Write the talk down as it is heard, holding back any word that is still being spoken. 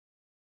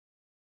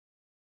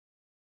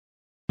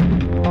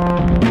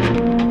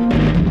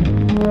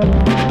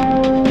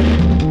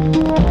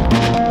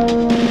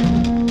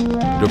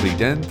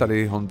den,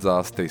 tady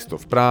Honza z Taste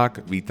of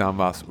Prague. Vítám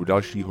vás u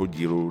dalšího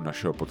dílu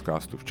našeho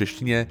podcastu v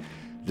češtině.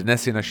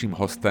 Dnes je naším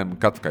hostem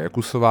Katka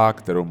Jakusová,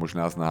 kterou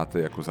možná znáte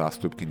jako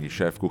zástupkyni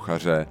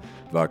šéfkuchaře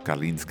v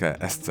karlínské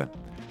esce.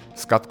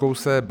 S Katkou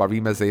se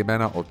bavíme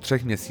zejména o 3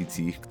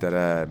 měsících,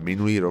 které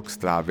minulý rok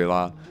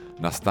strávila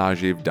na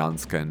stáži v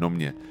dánské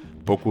Nomě.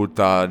 Pokud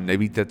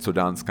nevíte, co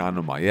dánská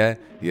Noma je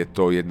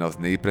to jedna z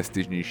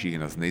nejprestižnějších,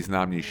 jedna z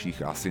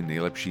nejznámějších a asi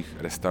nejlepších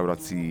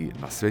restaurací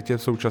na světě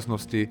v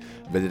současnosti,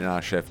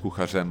 vedená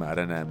šéfkuchařem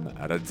Renem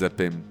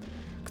Redzepim,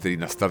 který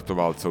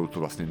nastartoval celou tu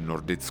vlastně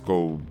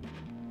nordickou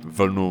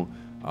vlnu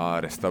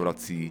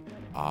restaurací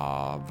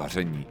a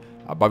vaření.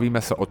 A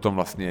bavíme se o tom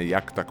vlastně,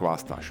 jak taková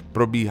stáž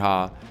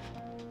probíhá,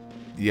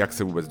 jak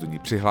se vůbec do ní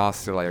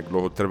přihlásila, jak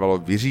dlouho trvalo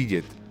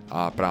vyřídit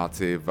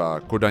práci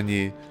v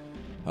Kodani,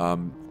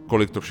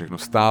 kolik to všechno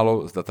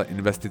stálo, zda ta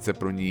investice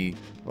pro ní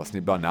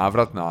vlastně byla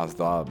návratná,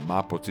 zda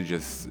má pocit,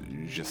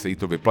 že se jí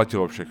to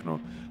vyplatilo všechno.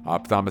 A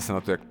ptáme se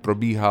na to, jak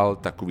probíhal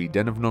takový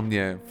den v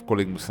Nomě, v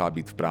kolik musela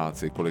být v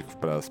práci, kolik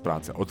z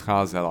práce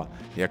odcházela,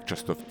 jak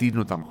často v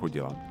týdnu tam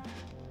chodila.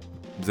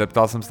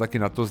 Zeptal jsem se taky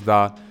na to,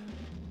 zda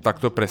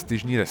takto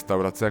prestižní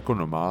restaurace jako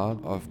Noma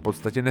v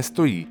podstatě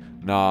nestojí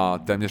na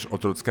téměř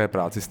otrocké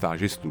práci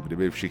stážistů.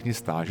 Kdyby všichni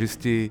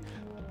stážisti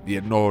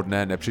jednoho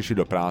dne nepřišli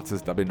do práce,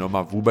 zda by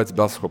Noma vůbec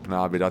byla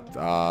schopná vydat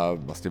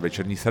vlastně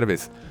večerní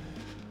servis.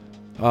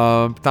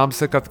 Ptám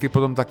se Katky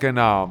potom také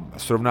na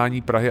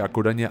srovnání Prahy a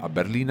Kodaně a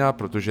Berlína,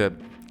 protože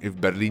i v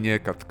Berlíně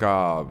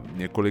Katka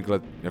několik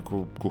let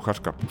jako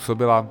kuchařka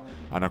působila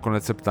a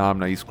nakonec se ptám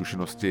na její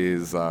zkušenosti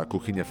z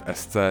kuchyně v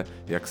Esce,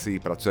 jak si jí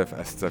pracuje v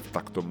Esce v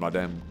takto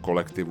mladém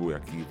kolektivu,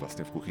 jaký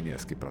vlastně v kuchyni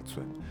Esky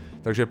pracuje.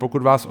 Takže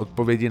pokud vás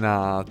odpovědi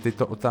na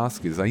tyto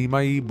otázky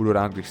zajímají, budu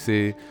rád, když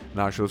si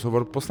náš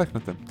rozhovor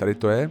poslechnete. Tady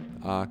to je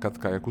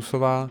Katka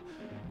Jakusová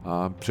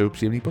a přeju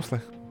příjemný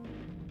poslech.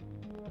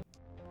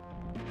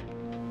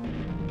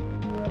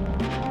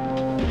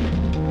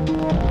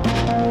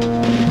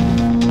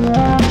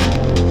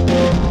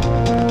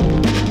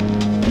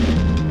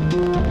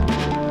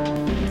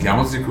 Já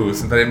moc děkuju,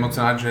 jsem tady moc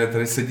rád, že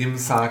tady sedím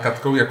s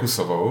Katkou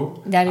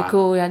Jakusovou.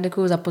 Já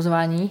děkuju za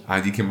pozvání. A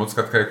díky moc.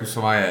 Katka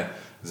Jakusová je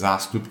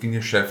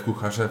zástupkyně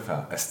šéfkuchaře v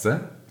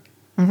Esce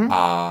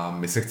a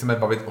my se chceme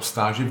bavit o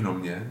stáži v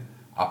Nomě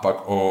a pak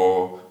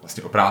o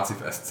práci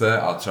v Esce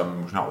a třeba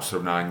možná o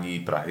srovnání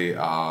Prahy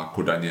a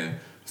Kodaně,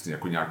 vlastně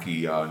jako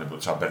nějaký, nebo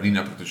třeba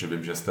Berlína, protože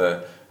vím, že jste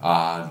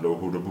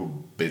dlouhou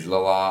dobu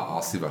bydlela a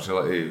asi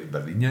vařila i v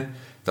Berlíně,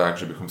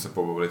 takže bychom se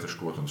pobavili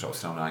trošku o tom třeba o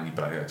srovnání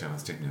Prahy a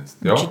z těch měst.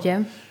 Jo?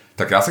 Určitě.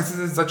 Tak já se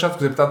chci začát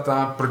zeptat,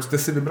 proč jste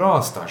si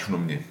vybrala stáž v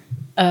Nomě?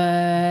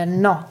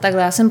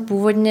 Takhle já jsem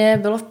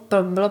původně,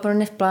 bylo pro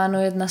mě v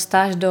plánu jít na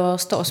stáž do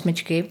 108,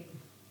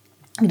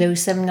 kde už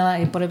jsem měla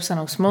i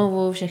podepsanou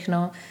smlouvu,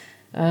 všechno.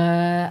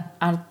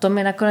 A to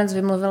mi nakonec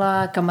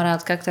vymluvila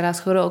kamarádka, která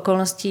shodou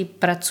okolností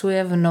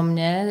pracuje v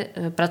Nomě,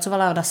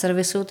 pracovala na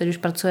servisu, teď už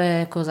pracuje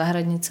jako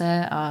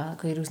zahradnice a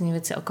jako různé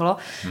věci okolo.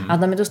 A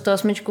tam mi tu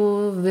 108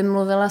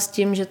 vymluvila s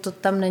tím, že to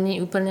tam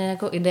není úplně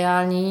jako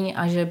ideální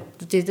a že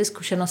ty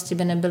zkušenosti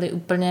by nebyly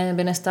úplně,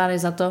 by nestály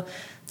za to,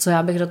 co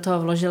já bych do toho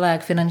vložila,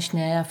 jak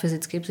finančně a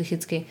fyzicky,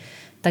 psychicky.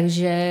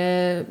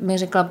 Takže mi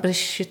řekla,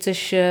 když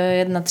chceš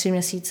jet na 3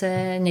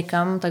 měsíce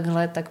někam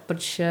takhle, tak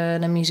proč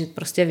nemířit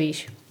prostě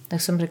výš.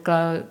 Tak jsem řekla,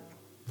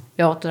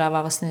 jo, to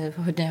dává vlastně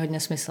hodně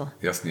smysl.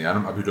 Jasně,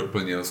 jenom abych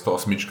doplnil,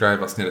 108 je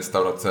vlastně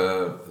restaurace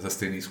ze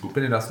stejné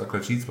skupiny, dá se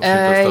takhle říct?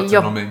 Vlastně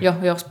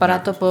jo, spadá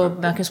to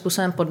nějakým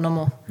způsobem pod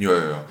Nomu. Jo.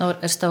 No,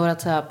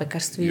 restaurace a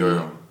pekařství.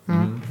 Jo.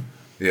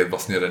 Je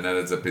vlastně René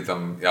Redzepi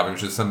tam, já vím,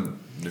 že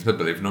my jsme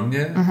byli v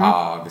Nomě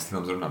a vy jste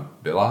tam zrovna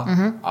byla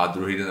a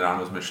druhý den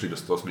ráno jsme šli do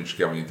 108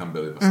 a oni tam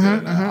byli vlastně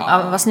René.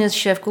 A vlastně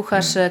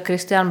šéf-kuchař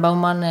Christian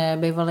Baumann je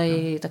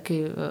bývalý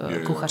taky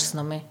kuchař s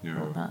Nomy,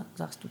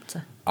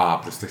 zástupce. A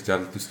proč jste chtěla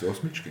ty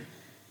 108?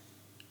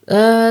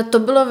 To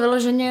bylo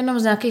vyloženě jenom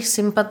z nějakých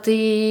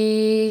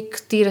sympatií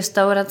k té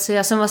restauraci.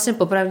 Já jsem vlastně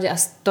popravdě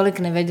tolik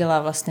nevěděla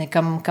vlastně,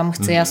 kam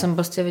chci. Já jsem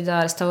prostě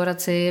viděla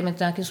restauraci, mi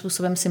to nějakým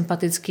způsobem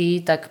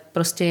sympatický, tak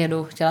prostě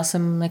jedu. Chtěla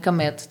jsem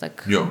někam jet,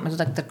 tak mi to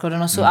tak trklo do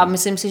nosu. A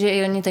myslím si, že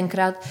i oni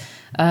tenkrát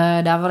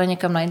dávali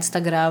někam na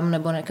Instagram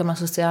nebo někam na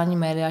sociální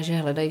média, že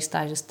hledají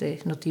stážisty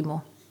do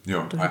týmu.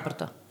 Jo.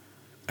 Proto.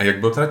 A jak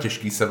bylo teda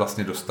těžký se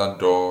vlastně dostat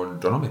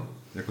do Nomy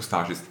jako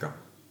stážistka?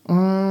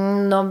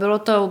 No, bylo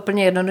to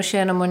úplně jednoduše,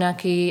 jenom o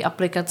nějaký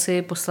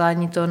aplikaci,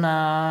 poslání to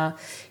na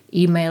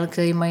e-mail,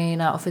 který mají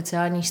na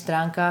oficiálních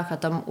stránkách a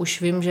tam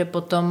už vím, že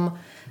potom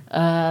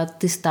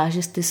ty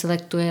stážisty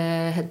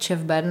selektuje head chef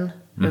Ben,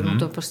 mu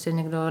to prostě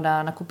někdo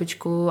dá na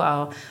kupičku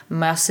a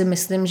já si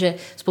myslím, že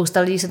spousta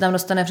lidí se tam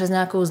dostane přes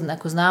nějakou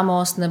jako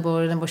známost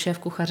nebo šéf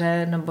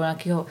kuchaře nebo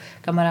nějakého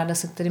kamaráda,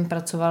 se kterým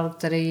pracoval,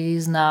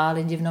 který zná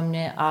lidi v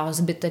Nomě a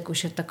zbytek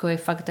už je takový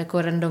fakt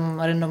jako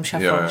random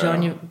shuffle, že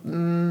oni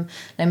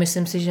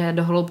nemyslím si, že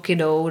do hloubky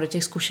jdou do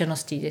těch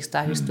zkušeností těch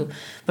stážistů,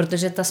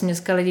 protože ta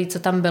směska lidí, co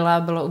tam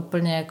bylo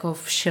úplně jako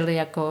všeli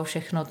jako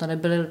všechno, to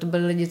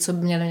byli lidi, co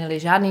měli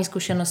žádné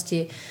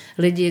zkušenosti,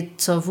 lidi,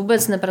 co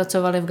vůbec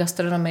nepracovali v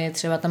gastronomii,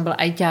 třeba třeba tam byl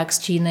ajťák z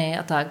Číny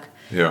a tak.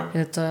 Jo.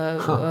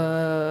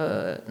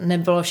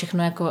 Nebylo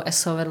všechno jako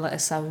ESO vedle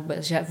ESA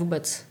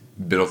vůbec.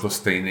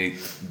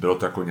 Bylo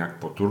to jako nějak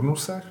po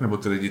turnusech? Nebo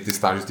ty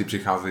stážisti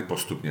přicházeli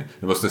postupně?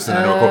 Nebo jste se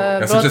jako,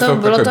 já jsem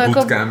představil takový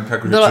bootcamp, že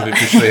vy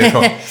přišli,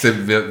 jako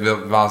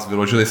vás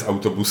vyložili z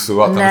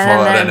autobusu a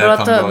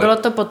tam bylo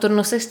to po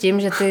turnusech s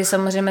tím, že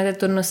samozřejmě ty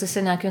turnusy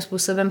se nějakým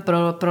způsobem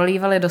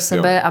prolívaly do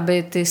sebe,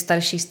 aby ty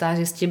starší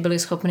stážisti byli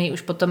schopní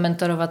už potom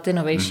mentorovat ty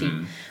novější.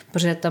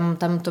 Protože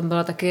tam to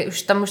bylo taky,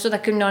 tam už to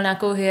taky mělo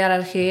nějakou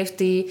hierarchii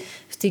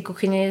v té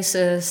kuchyni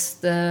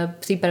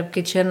v té prep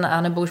kitchen,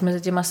 anebo už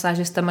mezi těma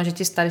stážistama, že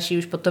ti starší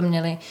už potom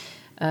měli,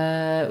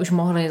 už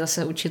mohli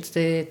zase učit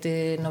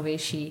ty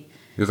novější.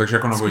 Jo, takže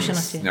jako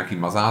nějaký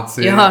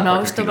mazáci. Jo,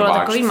 no, už to bylo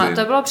takový,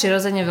 to bylo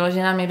přirozeně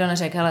vyložené, nám někdo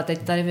neřekl, ale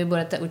teď tady vy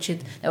budete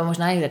učit, nebo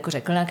možná i jako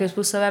řekl nějakým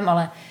způsobem,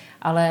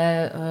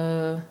 ale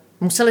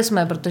museli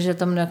jsme, protože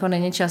tam jako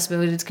není čas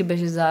vždycky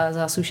běžet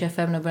za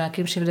šéfem nebo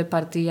nějakým šéf de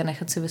party a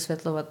nechat si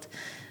vysvětlovat.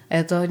 A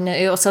je to hodně,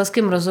 i o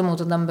selském rozumu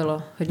to tam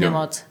bylo, hodně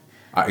moc.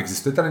 A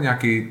existuje tady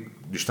nějaký,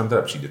 když tam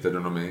teda přijdete do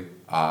Nomy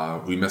a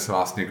ujme se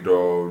vás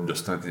někdo,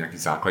 dostanete nějaký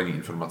základní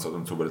informace o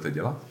tom, co budete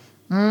dělat?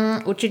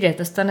 Určitě,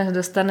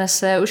 dostane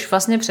se už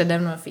vlastně přede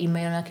mnou v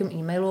nějakém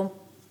e-mailu.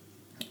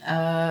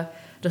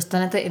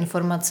 Dostanete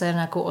informace,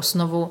 nějakou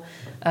osnovu,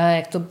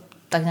 jak to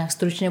tak nějak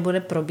stručně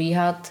bude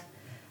probíhat,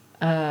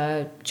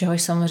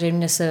 čehož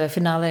samozřejmě se ve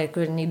finále jako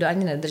nikdo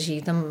ani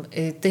nedrží. Tam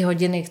i ty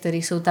hodiny, které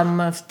jsou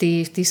tam v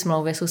té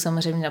smlouvě, jsou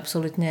samozřejmě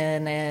absolutně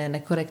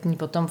nekorektní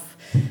potom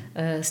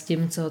s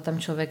tím, co tam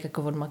člověk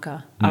jako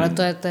odmaká. Ale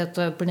to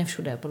je úplně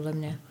všude, podle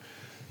mě.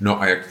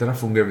 No a jak teda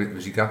funguje?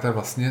 Vy říkáte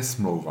vlastně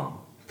smlouva.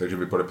 Takže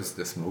vy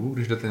podepisujete smlouvu,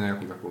 když jdete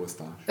nějakou takovou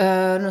stáž?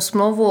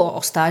 Smlouvu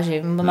o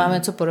stáži. Máme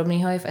něco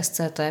podobného i v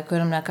SC. To je jako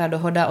jenom nějaká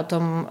dohoda o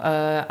tom,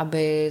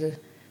 aby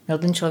měl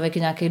ten člověk i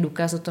nějaký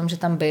důkaz o tom, že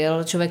tam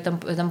byl. Člověk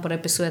tam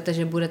podepisujete,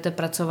 že budete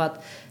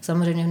pracovat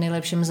samozřejmě v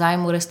nejlepším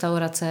zájmu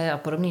restaurace a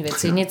podobné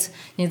věci.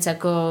 Nic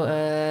jako...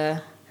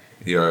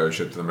 Jo,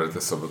 že tam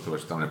budete sobotovat,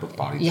 že tam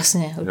nepodpálíte.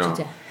 Jasně,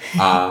 určitě. Jo.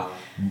 A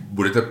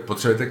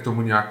potřebujete k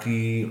tomu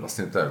nějaký,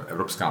 vlastně to je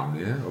Evropská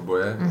unie,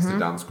 oboje, vlastně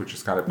Dánsko,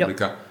 Česká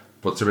republika. Jo.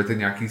 Potřebujete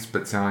nějaký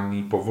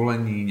speciální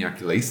povolení,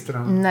 nějaký lejstr?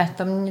 Ne,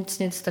 tam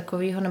nic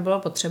takového nebylo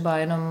potřeba,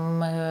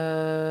 jenom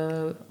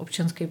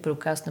občanský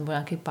průkaz nebo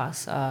nějaký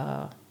pas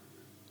a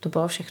to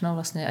bylo všechno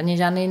vlastně.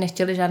 Ani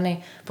nechtěli žádný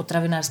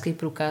potravinářský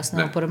průkaz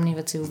nebo podobné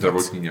věci vůbec.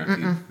 Zdravotní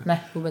nějaký?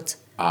 Ne,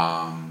 vůbec.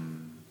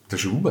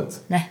 Takže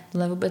vůbec? Ne,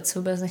 tohle vůbec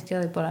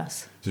nechtěli po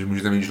nás. Takže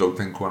můžete mít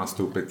žloutenku a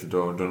nastoupit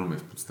do Nomy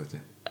v podstatě.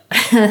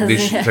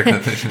 Když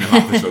řeknete, že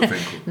nemáte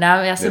žloutenku.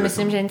 Já si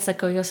myslím, že nic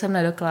takového jsem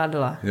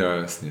nedokládala. Jo,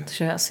 jasně.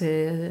 Což asi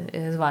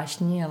je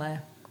zvláštní,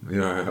 ale...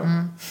 Jo.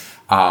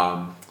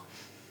 A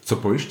co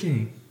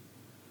pojištění?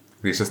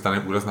 Když se stane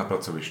úraz na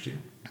pracovišti?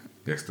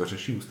 Jak se to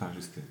řeší u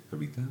stážisty? To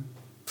víte?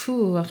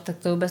 Tak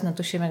to vůbec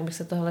netuším, jak by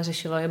se tohle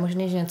řešilo. Je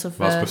možný, že něco...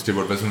 Vás prostě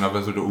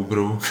navezu do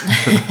Uberu.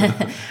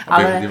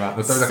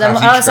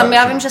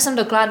 Já vím, že jsem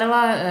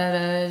dokládala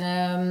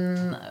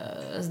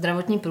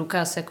zdravotní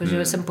průkaz,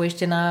 jakože jsem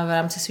pojištěna v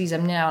rámci své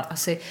země a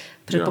asi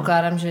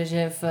předpokládám,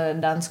 že v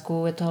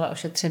Dánsku je tohle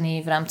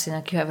ošetřený v rámci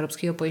nějakého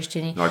evropského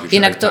pojištění. No,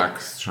 jinak to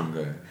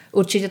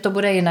určitě to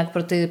bude jinak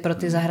pro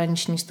ty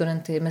zahraniční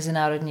studenty,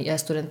 mezinárodní,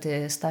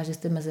 studenty,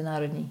 stážisty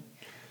mezinárodní.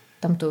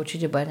 Tam to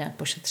určitě bude nějak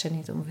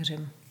pošetřený, tomu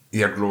věřím.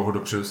 Jak dlouho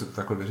dopředu se to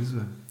takhle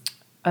vyřizuje?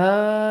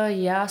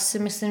 Já si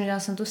myslím, že já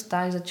jsem tu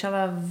stáž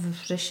začala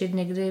řešit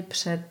někdy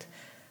před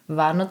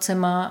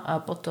Vánocema a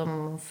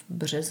potom v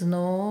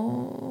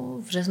březnu,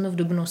 v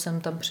dubnu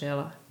jsem tam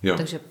přijela. Jo.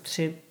 Takže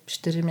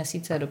 3-4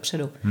 měsíce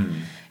dopředu.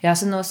 Já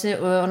jsem vlastně,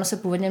 ono se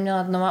původně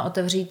měla Noma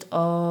otevřít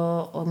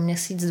o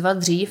měsíc, 2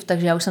 dřív,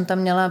 takže já už jsem tam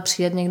měla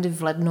přijet někdy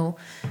v lednu,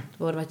 to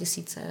bylo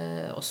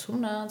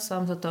 2018,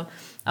 mám za to,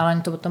 ale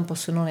oni to potom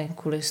posunuli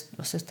kvůli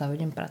vlastně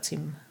stavebním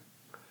pracím.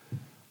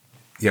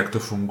 Jak to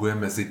funguje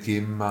mezi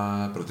tím,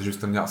 protože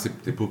jste měla asi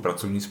typu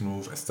pracovní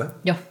smlouvu v SC?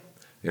 Jo.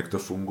 Jak to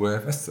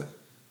funguje v SC?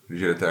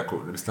 Když jdete jako,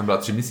 kdybyste tam byla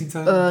 3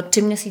 měsíce?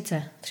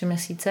 3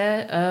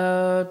 měsíce.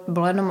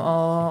 Bylo jenom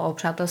o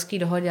přátelské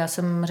dohodě. Já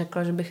jsem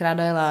řekla, že bych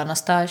ráda jela na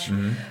stáž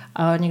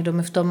a nikdo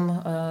mi v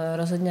tom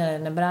rozhodně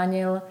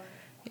nebránil.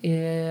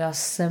 Já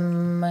jsem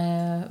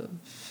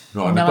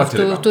měla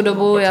v tu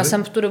dobu, já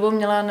jsem v tu dobu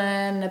měla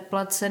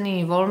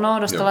neplacený volno,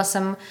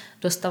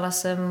 dostala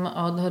jsem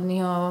od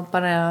hodného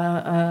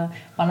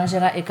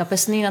manažera i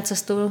kapesný na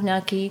cestu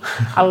nějaký,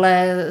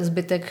 ale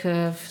zbytek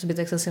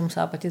jsem si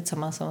musela platit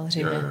sama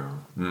samozřejmě. Jo.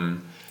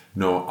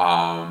 No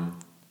a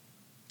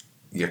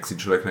jak si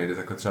člověk najde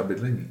takhle třeba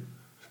bydlení?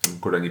 V tom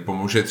Kodani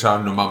pomůže třeba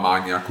Noma má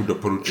nějakou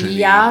doporučení?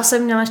 Já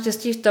jsem měla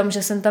štěstí v tom,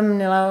 že jsem tam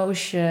měla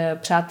už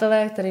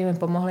přátelé, kteří mi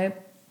pomohli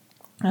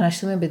a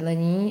našli mi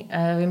bydlení.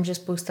 Vím, že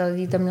spousta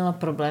lidí tam měla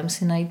problém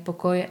si najít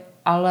pokoj,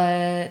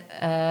 ale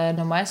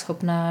Noma je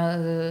schopná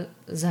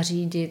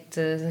zařídit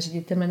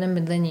těm lidem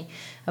bydlení.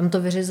 Tam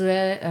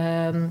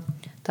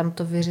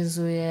to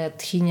vyřizuje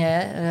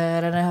tchýně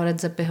Reného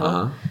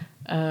Redzepiho.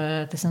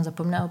 Teď jsem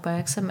zapomněla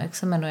úplně, jak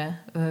se jmenuje.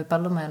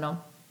 Vypadlo jméno.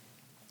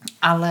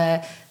 Ale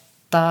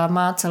ta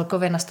má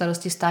celkově na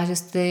starosti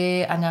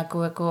stážisty a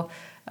nějakou jako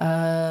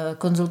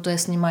konzultuje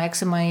s nima, jak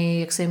se mají,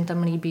 jak se jim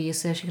tam líbí,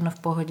 jestli je všechno v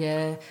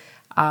pohodě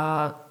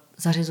a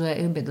zařizuje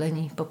i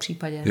bydlení po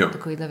případě,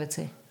 takovýhle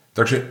věci.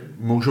 Takže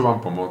můžu vám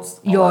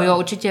pomoct? Jo,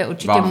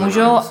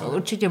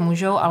 určitě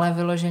můžou, ale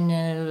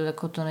vyloženě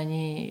jako to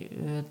není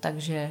tak,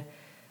 že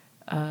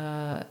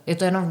je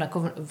to jenom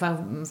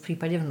v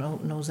případě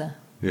nouze.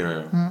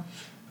 Jo.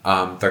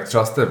 A tak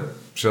třeba jste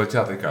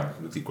přiletěla teďka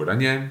do té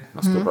Kodaně,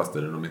 nastoupila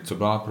jste do Nomě. Co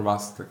byla pro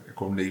vás tak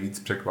jako nejvíc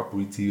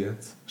překvapující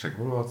věc?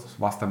 Překvapilo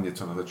vás tam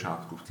něco na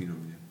začátku v té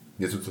Nomě?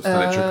 Něco, co jste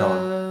nečekala?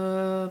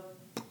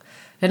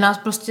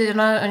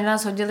 Oni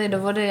nás hodili do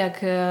vody,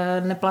 jak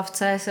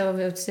neplavce,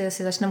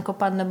 si začneme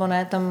kopat nebo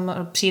ne, tam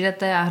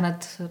přijdete a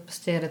hned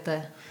prostě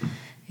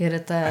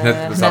jedete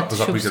hned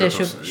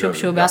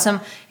šup.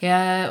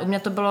 U mě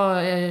to bylo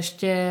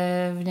ještě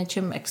v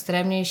něčem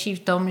extrémnější v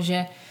tom,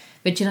 že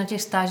většina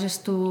těch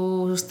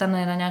stážistů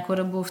zůstane na nějakou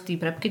dobu v té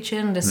prep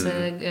kitchen,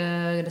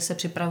 kde se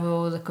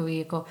připravují takový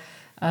jako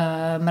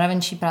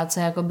mravenčí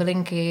práce jako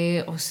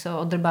bylinky,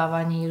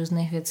 odrbávání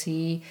různých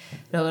věcí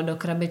do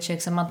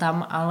krabiček sem a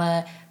tam,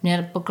 ale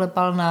mě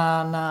poklepal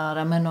na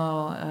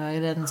rameno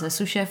jeden ze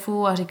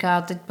sušefů a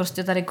říká, teď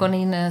prostě tady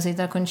Konín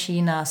zítra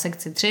končí na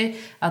sekci 3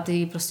 a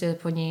ty prostě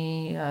po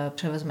ní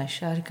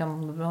převezmeš. A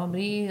říkám,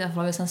 dobrý, a v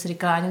hlavě jsem si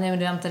říkala, ani nevím,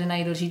 kde mám tady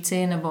najít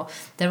lžíci nebo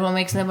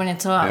Thermomix nebo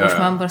něco a už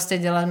mám prostě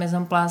dělat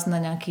mise place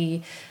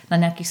na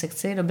nějaký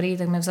sekci. Dobrý,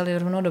 tak mě vzali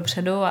rovnou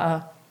dopředu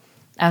a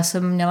já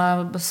jsem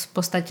měla v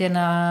podstatě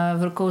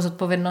v rukou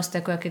zodpovědnost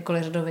jako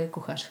jakýkoliv řadový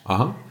kuchař.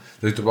 Aha,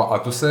 takže to bylo, a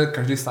to se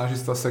každý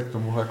stážista se k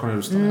tomuhle jako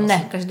nedostane?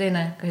 Ne, každý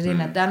ne.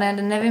 Já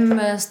nevím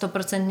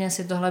 100%,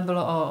 jestli tohle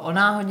bylo o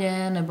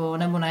náhodě, nebo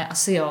ne,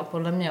 asi jo,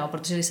 podle mě jo,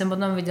 protože když jsem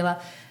potom viděla,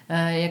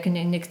 jak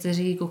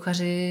někteří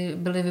kuchaři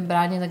byli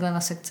vybráni takhle na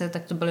sekce,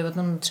 tak to byli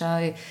potom třeba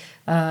i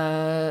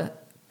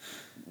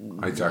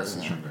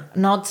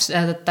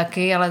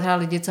taky, ale třeba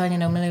lidi, co ani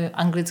neuměli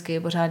anglicky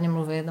pořádně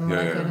mluvit, tam byl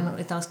jeden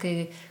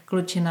italský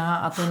klučina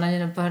a to na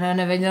ně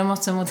nevěděl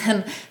moc, co mu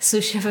ten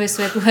sušef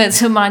vysvětluje,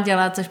 co má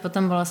dělat, což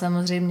potom bylo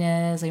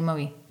samozřejmě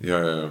zajímavý. Jo.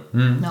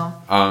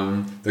 No.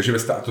 Takže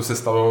to se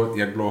stalo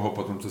jak dlouho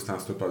potom, co jste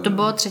nastoupili? To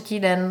bylo 3.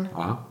 den.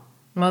 Aha.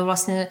 No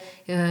vlastně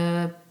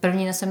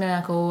první den jsem měla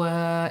nějakou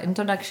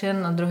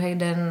introduction, a druhý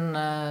den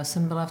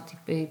jsem byla v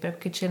té prep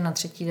kitchen, na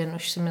 3. den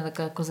už jsem mě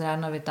takhle jako z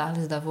rána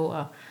vytáhli z davu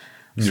a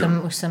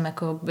už jsem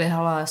jako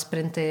běhala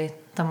sprinty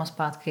tam a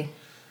zpátky.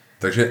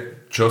 Takže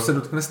čeho se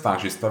dotkne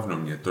stážista v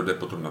Nomě? To jde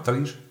potom na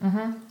talíř?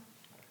 Mm-hmm.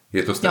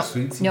 Je to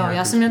stresující? Jo,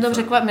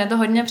 mě to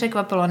hodně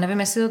překvapilo. Nevím,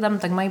 jestli to tam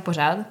tak mají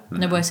pořád,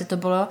 nebo jestli to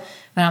bylo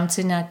v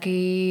rámci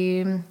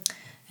nějaký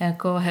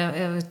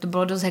to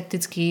bylo dost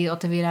hektický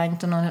otevírání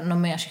to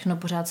Nomy a všechno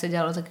pořád se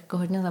dělalo tak jako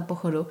hodně za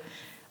pochodu.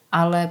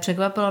 Ale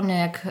překvapilo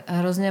mě, jak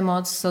hrozně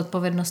moc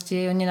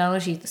odpovědnosti oni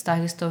naloží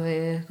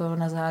stážistovi jako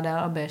na záda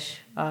a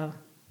běž.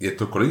 Je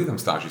to kolik tam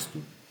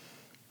stážistů?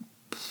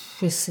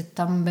 Jestli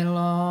tam bylo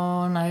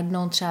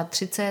najednou třeba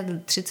 30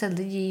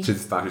 lidí.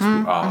 30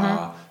 stážistů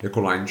a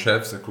jako line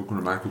chefs, jako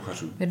normální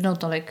kuchařů? Jednou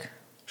tolik.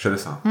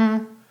 60?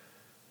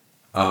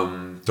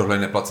 Tohle je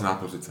neplacená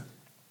pozice?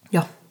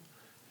 Jo.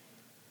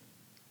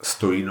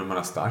 Stojí Noma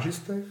na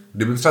stážistech?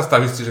 Kdyby třeba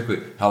stážisti řekli,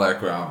 hele,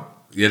 jako já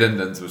jeden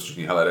den se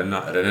vystřičný, hele,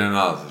 René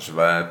nás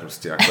řve,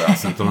 prostě jako já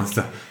jsem tohle,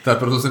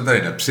 proto jsem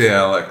tady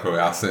nepřijel, jako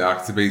já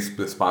chci být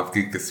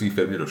zpátky ke svý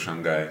firmě do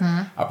Šangaje.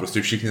 A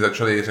prostě všichni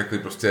řekli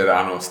prostě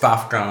ráno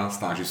stávka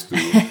stážistů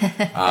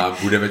a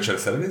bude večer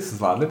servis,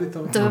 zvládli by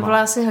to? To by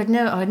byla asi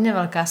hodně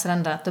velká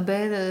sranda.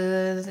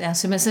 Já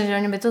si myslím, že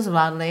oni by to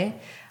zvládli,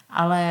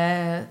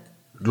 ale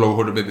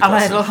dlouhodobě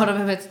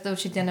by to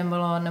určitě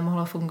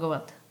nemohlo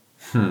fungovat.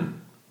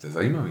 To je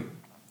zajímavý.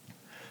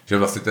 Že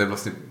vlastně to je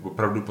vlastně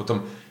opravdu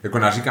potom, jako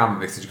naříkám,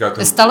 nechci říkat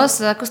to... Stalo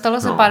se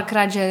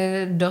párkrát,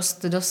 že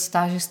dost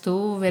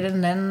stážistů v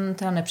jeden den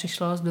teda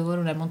nepřišlo z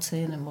důvodu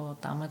nemoci nebo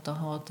tamhle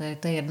toho, to je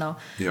jedno.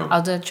 Jo.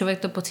 Ale to člověk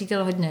to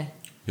pocítil hodně.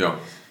 Jo.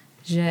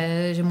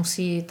 Že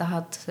musí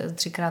tahat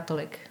 3x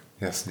tolik.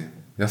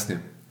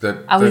 Jasně.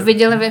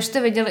 Už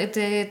jste viděli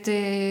i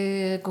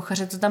ty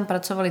kuchaře, co tam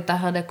pracovali,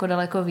 tahat jako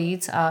daleko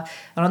víc a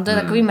ono to je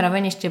takový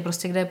mraveniště,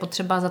 prostě kde je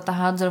potřeba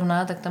zatahat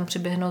zrovna, tak tam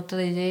přiběhnou ty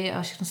lidi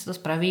a všechno se to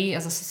spraví a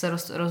zase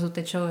se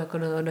rozutečou jako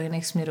do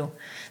jiných směrů.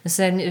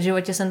 V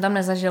životě jsem tam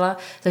nezažila.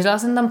 Zažila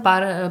jsem tam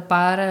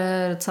pár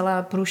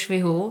docela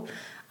průšvihů,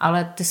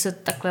 ale ty se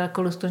takhle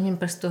jako lusknutím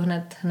prstu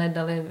hned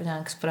dali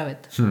nějak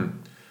spravit.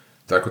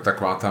 To jako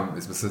taková tam,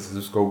 my jsme se se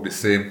Zuzkou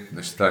kdysi,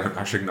 než se tady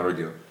Hašek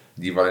narodil,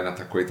 dívali na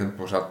takový ten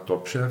pořad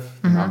Top Chef,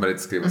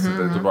 americký, vlastně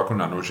tady to bylo jako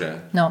na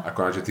nože,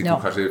 akorát, že ty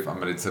kuchaři v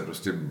Americe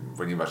prostě,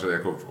 oni vařili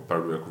jako v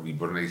opravdu jako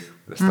výborných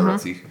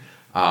restauracích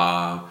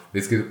a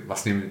vždycky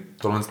vlastně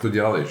tohle to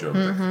dělali, že jo,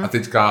 a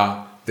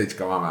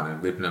teďka máme,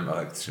 vypneme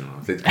elektřinu,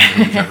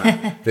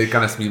 teďka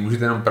nesmí,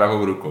 můžete jenom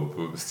pravou rukou,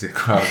 prostě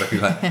jako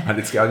takovýhle,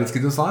 a vždycky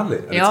to zvládli,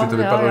 a vždycky to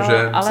vypadalo,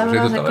 že ale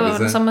to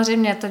televize.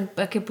 Samozřejmě to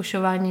taky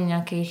pušování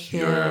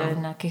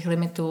nějakých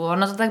limitů,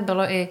 ono to tak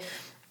bylo i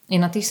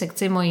na té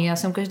sekci mojí. Já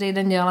jsem každý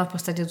den dělala v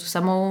podstatě tu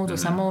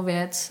samou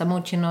věc,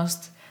 samou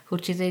činnost. v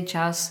určitý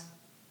čas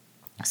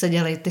se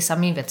dělají ty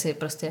samé věci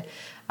prostě.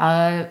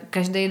 Ale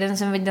každý den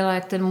jsem viděla,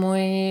 jak ten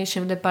můj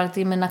šéf de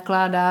partie mi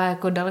nakládá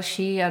jako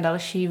další a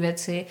další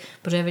věci,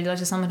 protože viděla,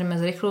 že samozřejmě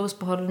zrychluju,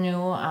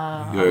 spohodlňuju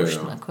a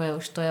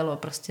už to jelo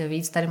prostě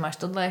víc. Tady máš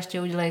tohle,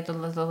 ještě udělej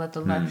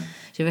tohle.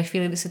 Že ve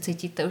chvíli, kdy se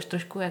cítíte už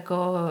trošku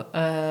jako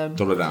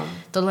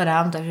tohle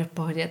dám, takže v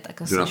pohodě,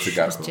 tak asi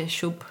prostě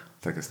šup.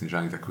 Tak jasně,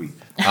 žádný takový.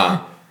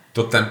 A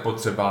to tempo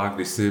třeba,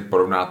 když si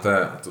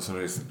porovnáte, a to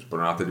samozřejmě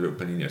porovnáte dvě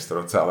úplně jiné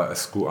restaurace, ale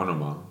Esku a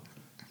Noma,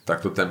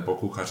 tak to tempo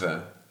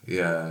kuchaře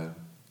je...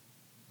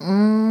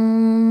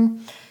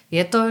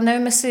 Je to,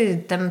 nevím,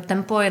 jestli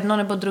tempo jedno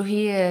nebo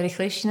druhý je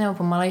rychlejší nebo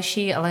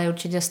pomalejší, ale je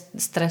určitě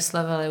stres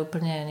level je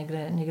úplně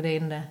někde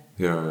jinde.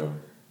 Jo.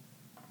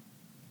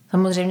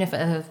 Samozřejmě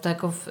to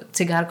jako v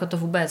cigárko to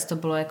vůbec, to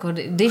bylo jako,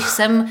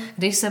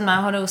 když jsem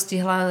náhodou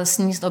stihla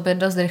sníst oběd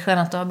dost rychle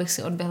na to, abych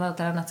si odběhla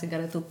teda na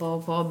cigaretu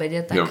po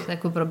obědě, tak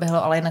jako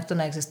proběhlo, ale jinak to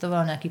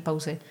neexistovalo, nějaký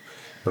pauzy.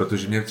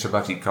 Protože mě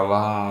třeba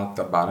říkala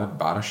ta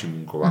Bára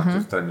Šimunková,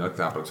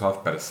 která pracovala v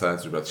Perse,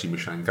 což byla 3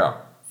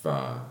 myšlenka v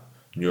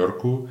New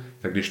Yorku,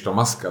 tak když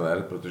Thomas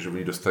Keller, protože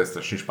oni dostali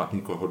strašně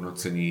špatný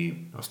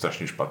hodnocení,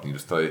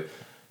 dostali,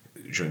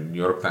 že New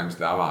York Times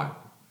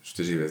dává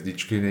 4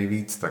 hvězdičky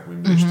nejvíc, tak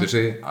oni byli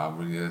 4 a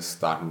oni je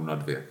stáhnou na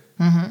 2.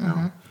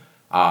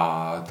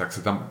 A tak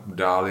se tam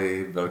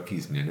udály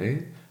velké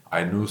změny a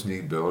jednou z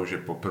nich bylo, že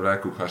poprvé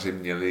kuchaři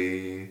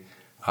měli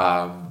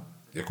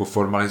jako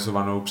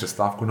formalizovanou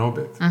přestávku na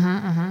oběd.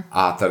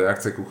 A ta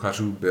reakce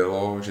kuchařů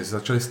bylo, že se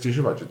začali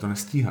stěžovat, že to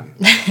nestíhají.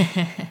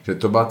 Že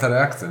to byla ta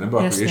reakce, nebo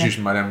jako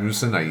ježišmarja, můžu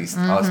se najíst,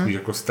 ale spíš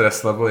jako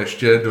stres level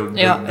ještě do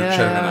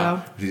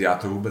červená, že já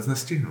to vůbec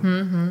nestihnu.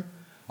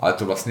 Ale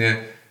to vlastně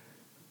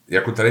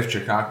jako tady v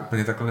Čechách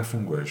úplně takhle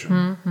nefunguje, že?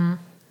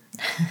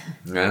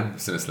 Ne,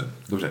 si myslím.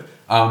 Dobře.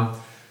 A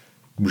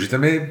můžete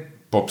mi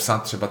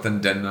popsat třeba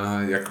ten den,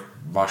 jak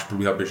váš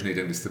probíhal běžný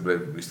den,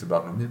 když jste byla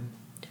v Nomě?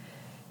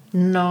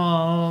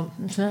 No,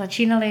 jsme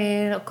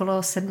začínali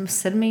okolo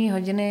 7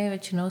 hodiny,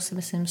 většinou si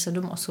myslím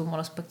 7-8,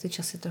 respektive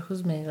časy trochu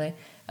změnily.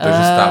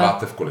 Takže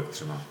stáváte v kolik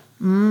třeba?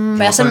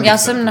 Já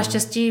jsem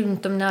naštěstí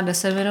to měla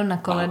 10 minut na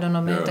kole do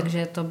Nomy,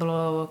 takže to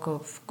bylo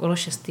jako v kolo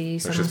 6.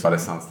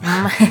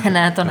 6:50.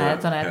 Ne,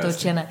 to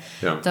určitě ne.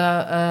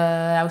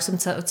 Já už jsem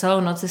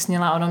celou noci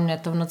sněla o Nomě,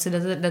 to v noci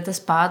jdete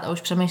spát a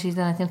už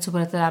přemýšlíte nad tím, co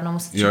budete ráno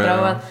muset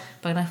připravovat,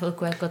 pak na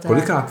chvilku jako teda...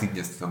 Kolikrát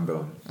týdně jste tam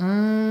byla?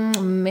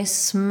 My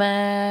jsme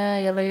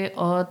jeli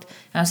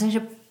já myslím,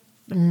 že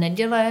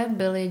neděle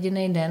byl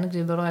jediný den,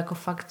 kdy bylo jako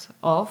fakt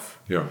off.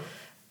 Jo.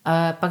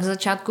 Pak z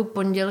začátku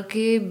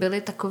pondělky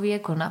byly takový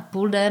jako na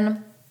půl den,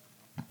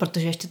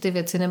 protože ještě ty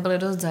věci nebyly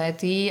dost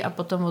zajetý a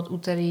potom od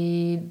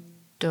úterý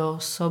do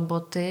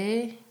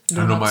soboty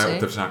do noci. Noma je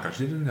otevřená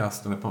každý den? Já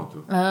si to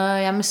nepamatuju.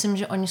 Já myslím,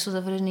 že oni jsou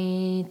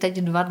zavřený teď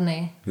 2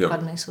 dny. Jo. 2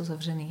 dny jsou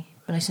zavřený.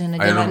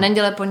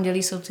 Neděle,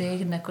 pondělí jsou ty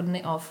jejich jako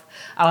dny off.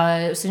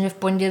 Ale myslím, že v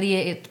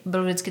pondělí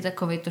byl vždycky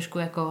takový trošku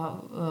jako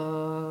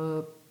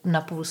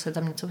na půl se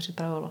tam něco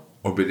připravovalo.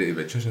 Obědy i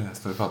večeře? Já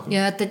si to nepamatuju.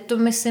 Já teď to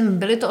myslím,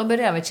 byly to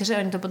obědy a večeře,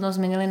 oni to potom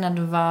změnili na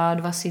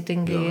dva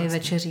seatingy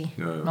večeří.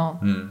 Jo. No,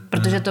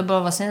 protože to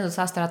bylo vlastně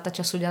docela ztráta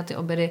času dělat ty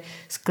obědy,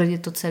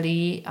 sklidit to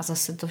celý a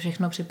zase to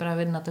všechno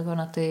připravit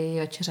na ty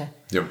večeře.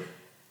 Jo,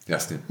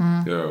 jasně.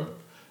 Jo.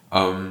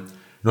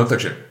 No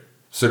takže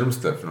 7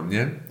 jste v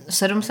Nomě?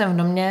 7 jsem v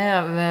Nomě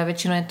a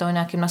většinou je to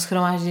nějakým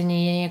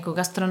nashromáždění jako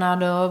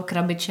gastronádob,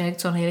 krabiček,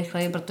 co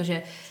nejrychleji,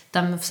 protože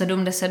tam v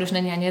 7-10 už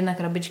není ani jedna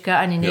krabička,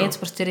 ani nic,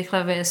 prostě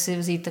rychle si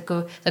vzít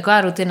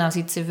taková rutina,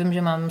 vím,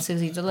 že mám si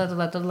vzít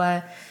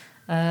tohle,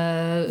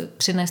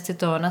 přinést si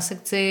to na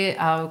sekci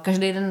a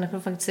každý den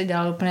fakt si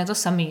dělal úplně to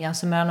samý. Já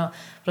jsem ráno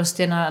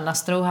prostě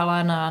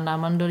nastrouhala na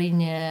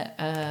mandolíně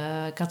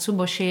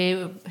katsuboshi,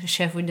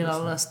 šéf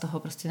udělal z toho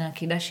prostě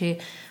nějaký dashi,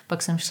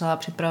 pak jsem šla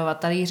připravovat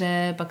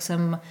talíře, pak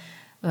jsem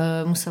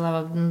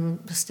musela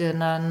prostě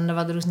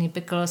nadávat různý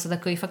pickles a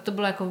takový, fakt to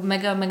bylo jako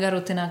mega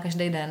rutina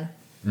každý den.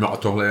 No a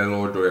tohle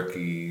jelo do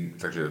jaký,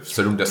 takže v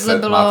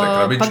 7-10 máte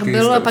krabičky?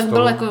 Pak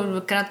byl jako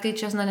krátký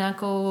čas na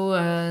nějakou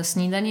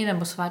snídaní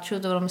nebo sváču,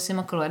 to bylo myslím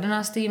okolo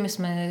 11. My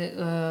jsme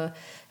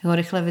ho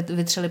rychle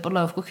vytřeli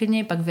podlahu v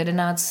kuchyni, pak v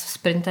 11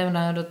 sprintem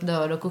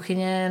do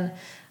kuchyně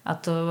a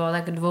to byla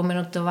tak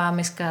 2minutová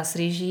miska s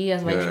rýží a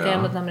s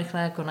vajíčkem, to tam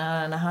rychle jako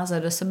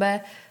naházet do sebe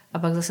a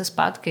pak zase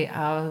zpátky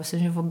a myslím,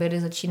 že v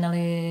obědy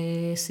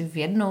začínaly si v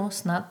 1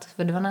 snad,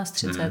 ve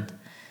 12:30,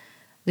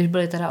 když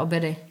byly teda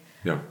obědy.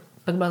 Jo.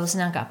 Pak byla zase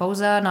nějaká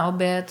pauza na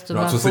oběd.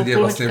 No a co se děje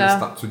vlastně,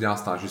 co dělá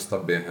stážista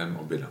během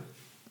oběda?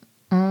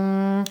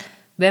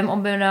 Během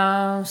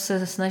oběda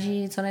se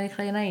snaží co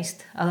nejrychleji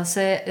najíst. A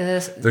zase,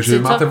 takže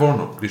máte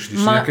volno, když je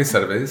nějaký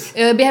servis?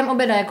 Během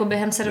oběda, jako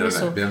během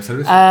servisu. Ne, během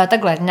servisu?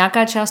 Takhle,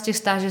 nějaká část těch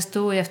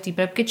stážistů je v té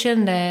prep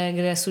kitchen, kde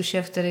je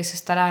šéf, který se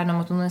stará jenom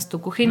o tu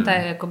kuchyň,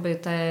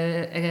 ta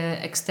je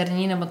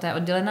externí, nebo ta je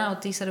oddělená od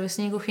té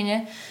servisní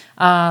kuchyně.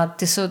 A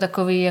ty jsou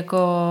takový jako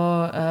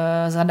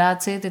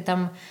zadáci, ty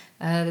tam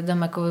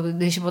Tam jako,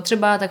 když je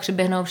potřeba, tak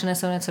přiběhnou,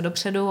 přinesou něco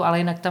dopředu, ale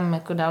jinak tam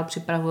jako dál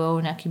připravujou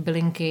nějaký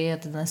bylinky a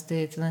tyhle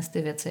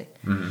ty věci.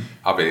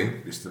 A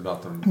vy, když jste byla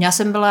tam? Já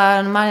jsem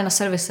byla normálně na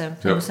servise.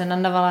 Jsem se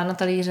nandavala na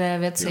talíře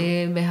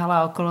věci,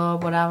 běhala okolo,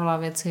 podávala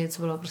věci,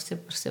 co bylo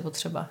prostě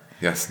potřeba.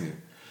 Jasně.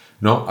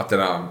 No a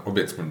teda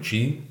oběd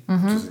skončí,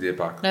 co se děje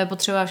pak? No je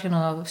potřeba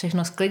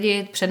všechno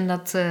sklidit,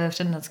 přednat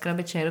z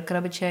krabiček do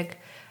krabiček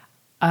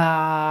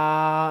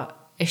a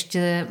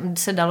ještě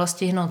se dalo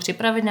stihnout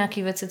připravit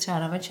nějaké věci třeba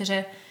na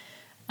večeře,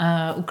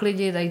 a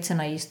uklidit a jít se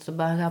najíst. To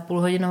byla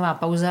půlhodinová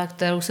pauza,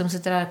 kterou jsem si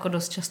teda jako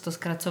dost často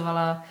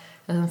zkracovala.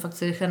 Já jsem fakt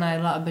si rychle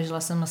najedla a běžela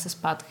jsem zase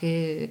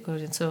zpátky jako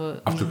něco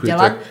dělat. A v tu chvíli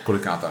to je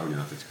kolikátá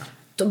hodina teďka?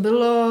 To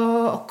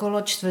bylo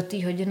okolo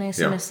 4. hodiny,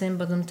 si myslím,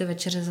 potom ty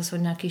večeře zase od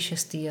nějaký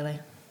 6. jeli.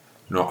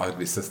 No a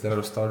když jste se teda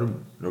dostala domů?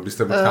 No, když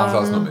jste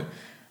odcházela z Nomy?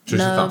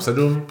 Přišli tam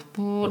 7?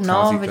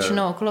 No,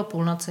 většinou okolo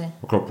půlnoci.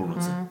 Okolo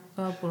půlnoci.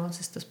 Okolo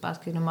půlnoci jste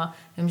zpátky doma.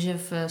 Vím, že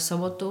v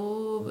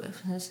sobotu,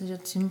 že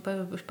tím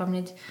už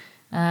paměť,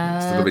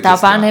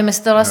 tápány,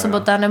 jestli to byla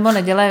sobota nebo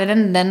neděle,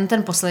 jeden den,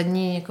 ten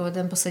poslední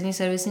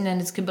servisní den,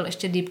 vždycky byl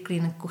ještě deep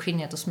clean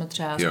kuchyně, to jsme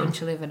třeba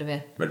skončili ve 2.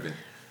 Ve 2.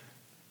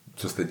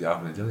 Co jste dělala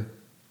v neděli?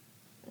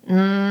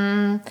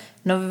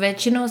 No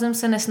většinou jsem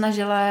se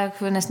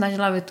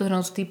nesnažila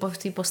vytuhnout v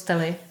té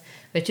posteli.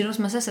 Většinou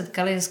jsme se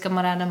setkali s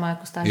kamarádama,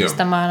 jako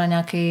stážistama na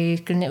nějaký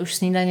klidně už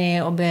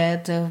snídaní,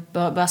 oběd.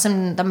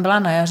 Tam byla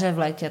na jaře v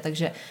létě,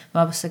 takže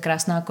byla prostě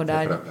krásná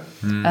Kodaň.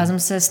 A já jsem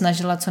se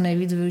snažila co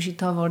nejvíc využít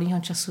toho volného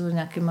času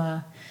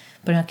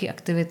pro nějaké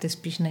aktivity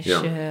spíš než...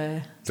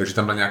 Takže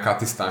tam byla nějaká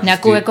ty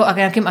stážistky?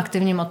 Nějakým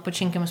aktivním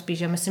odpočinkem spíš.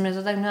 Já myslím, že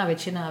to tak měla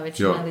většina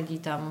lidí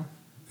tam.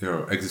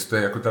 Jo,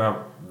 existuje jako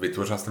teda,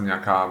 vytvořila jste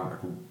nějaká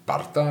jako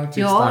parta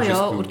těch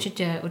stážistů? Jo,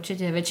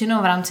 určitě.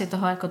 Většinou v rámci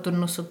toho jako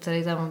turnusu,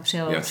 který tam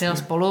přijel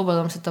spolu,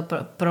 potom se to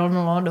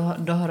prolnulo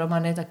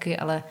dohromady taky,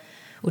 ale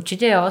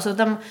určitě jo,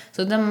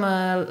 jsou tam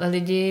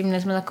lidi,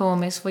 měli jsme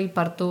takovou svoji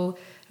partu,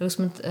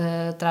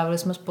 trávili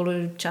jsme spolu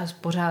čas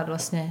pořád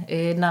vlastně. I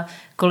jedna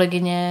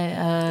kolegyně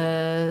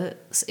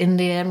z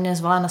Indie mě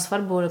zvala na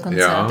svatbu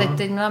dokonce. A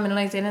teď měla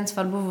minulý týden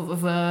svatbu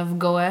v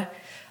Goe.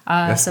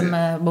 A já jsem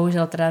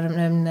bohužel teda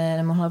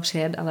nemohla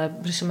přijet, ale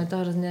přišlo mi to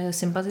hrozně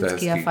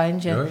sympatický a fajn,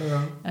 že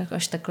jako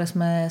až takhle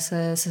jsme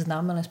se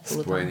seznámili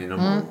spolu. Spojení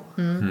nomou.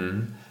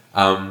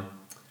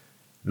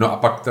 No a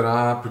pak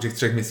teda po těch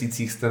 3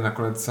 měsících jste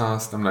nakonec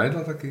tam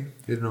najedla taky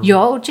jednou?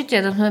 Jo,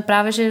 určitě. To jsme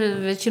právě, že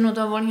většinu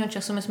toho volného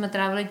času my jsme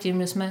trávili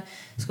tím, že jsme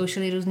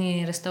zkoušeli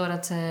různé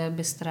restaurace,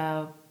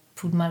 bystra,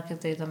 food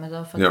markety, tam je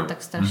to fakt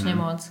tak strašně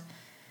moc,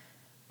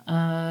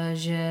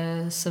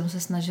 že jsem se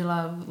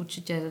snažila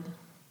určitě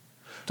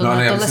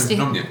já myslím v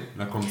Nomě,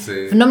 na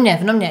konci. V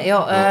Nomě, jo.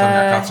 No, tam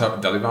nějaká třeba,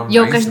 dali vám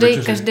jo,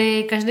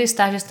 každý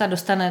stážista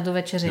dostane tu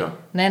večeři. Jo.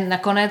 Ne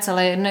nakonec,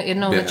 ale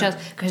jednou za čas.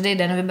 Každý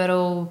den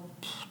vyberou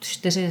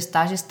 4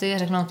 stážisty,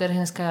 řeknou, který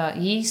dneska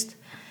jíst.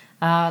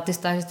 A ty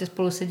stážisty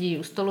spolu sedí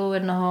u stolu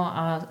jednoho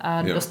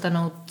a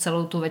dostanou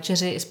celou tu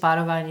večeři i s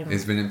párováním. I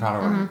s vinným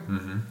párováním.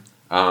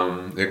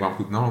 Jak vám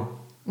chutnalo?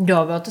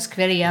 Jo, bylo to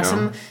skvělý.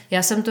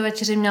 Já jsem tu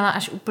večeři měla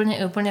až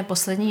úplně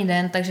poslední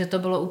den, takže to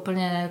bylo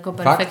úplně jako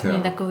perfektní.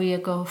 Fakt, takový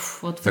jako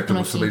odfuknutí. Tak to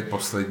musel být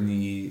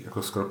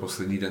skoro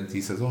poslední den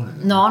té sezóny.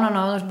 Ne?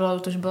 No,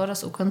 to už bylo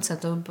dost u konce.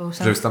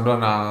 Že jsi tam byla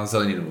na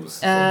zeleninovou?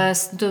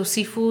 Tu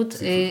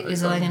seafood i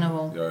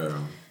zeleninovou. Jo.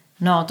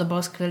 No, to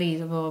bylo skvělý,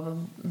 to bylo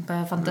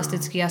úplně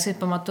fantastický. Já si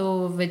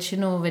pamatuju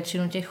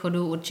většinu těch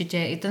chodů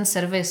určitě. I ten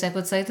servis,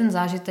 jako celý ten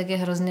zážitek je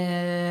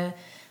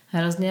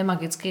hrozně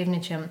magický v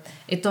něčem.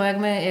 I to,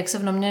 jak se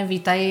v Nomě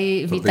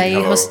vítají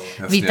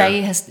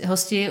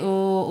hosti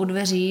u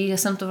dveří. Já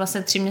jsem to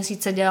vlastně 3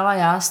 měsíce dělala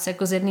já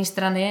jako z jedné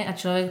strany a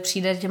člověk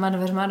přijde těma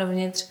dveřma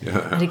dovnitř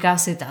a říká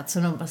si,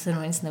 co vlastně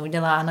nic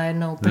neudělá a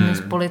najednou úplně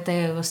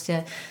spolitej,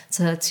 vlastně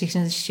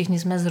všichni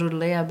jsme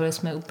zrudli a byli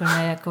jsme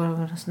úplně jako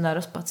na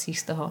rozpacích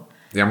z toho.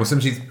 Já musím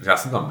říct, já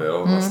jsem tam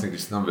byl, vlastně,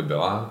 když jsem tam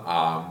vybyla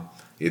a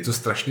je to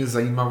strašně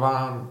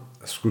zajímavá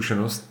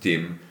zkušenost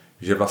tím,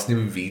 že vlastně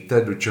vy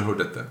víte, do čeho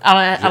jdete.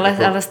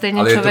 Ale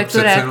stejně člověk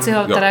tu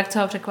reakci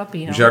ho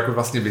překvapí. No. Že jako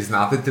vlastně vy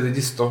znáte ty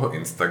lidi z toho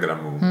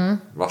Instagramu.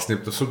 Vlastně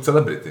to jsou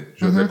celebrity.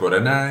 Že jako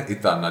René, i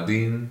ta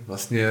Nadine,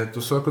 vlastně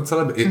to jsou jako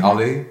celebrity. I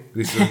Ali,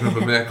 když se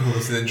řeknu, jako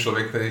vlastně ten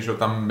člověk, který že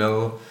tam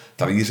byl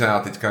talíře a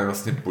teďka je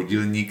vlastně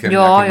podílníkem.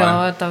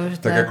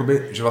 Tak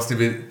jakoby, že vlastně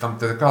vy tam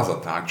to je taková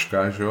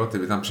zatáčka, že jo, ty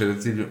vy tam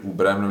přijedete tím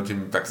Uberem nebo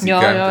tím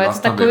taxíkem. Jo, je to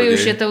takový,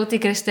 už je to u ty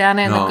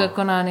Kristiány,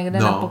 jako někde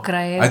na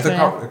pokraji. A je to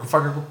jako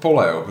fakt jako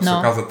pole, jo, prostě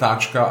taková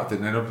zatáčka a teď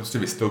najednou prostě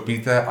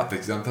vystoupíte a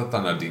teď tam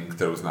ta Nadine,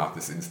 kterou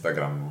znáte z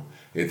Instagramu.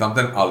 Je tam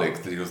ten Ali,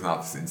 který ho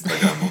znáte z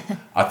Instagramu.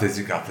 A teď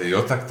říkáte,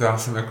 jo, tak to já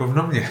jsem jako v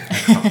Nomě.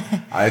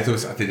 A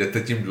teď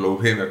jdete tím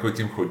dlouhým, jako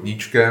tím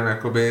chodníčkem,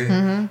 jakoby,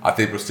 a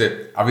ty prostě,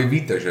 a vy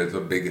víte, že je to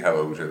big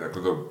hello, že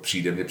jako to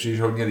přijde. Mně přijde,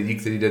 že hodně lidí,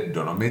 kteří jde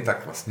do Nomy,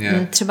 tak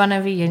vlastně... Třeba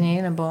neví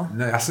ani, nebo...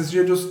 Ne, já si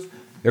že dost,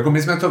 jako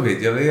my jsme to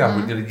věděli a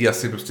hodně lidí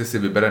asi prostě si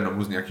vybere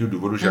Nomu z nějakého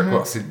důvodu, že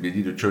jako asi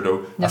vědí, do čeho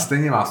jdou. A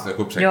stejně vás to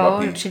jako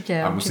překvapí. Jo,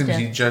 určitě. A musím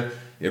říct, že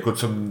jako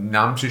co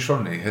nám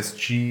přišlo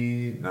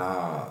nejhezčí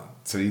na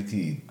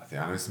celý já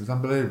nevím, jestli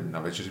tam byli na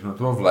večeři, to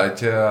bylo v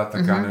létě a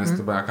tak já nevím, jestli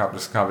to byla nějaká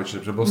brzká večeře,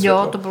 protože bylo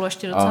Jo, to bylo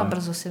ještě docela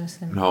brzo, si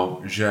myslím. No,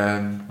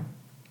 že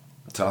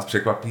co nás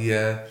překvapí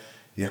je,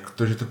 jak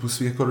to, že to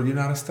působí jako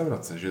rodinná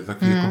restaurace, že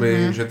taky,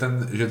 jakoby,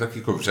 že taky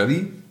jako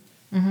vřelý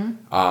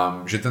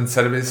a že ten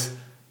servis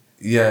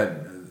je,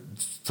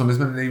 co my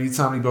jsme nejvíc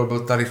nám líbilo, byl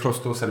ta rychlost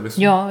toho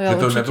servisu. Jo, že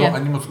to určitě. nebylo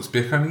ani moc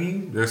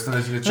uspěchaný, že jste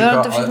nečekal,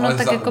 jo, to všechno ale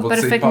tak jako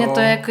perfektně, to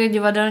je jako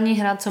divadelní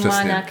hra, co Přesně.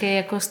 má nějaký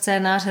jako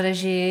scénář,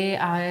 režii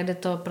a jede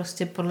to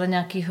prostě podle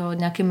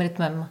nějakým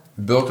rytmem.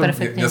 Bylo to,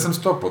 měl jsem z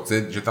toho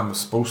pocit, že tam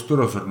spoustu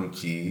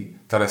rozhodnutí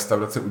ta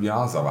restaurace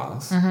udělala za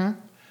vás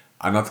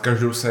a nad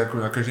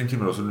každým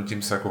tím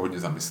rozhodnutím se jako hodně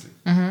zamyslí.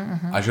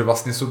 A že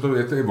vlastně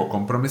je to i o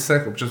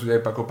kompromisech, občas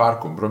udělají jako pár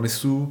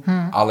kompromisů,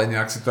 ale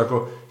nějak si to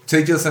jako,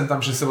 cítil jsem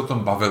tam, že se o tom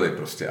bavili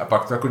prostě a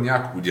pak to jako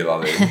nějak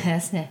udělali.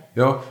 Jasně.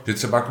 Jo, že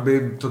třeba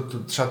jakoby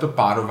třeba to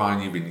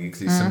párování viní,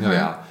 který jsem měl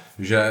já,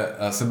 že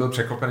jsem byl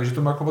překvapený, že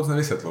to jako moc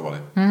nevysvětlovali.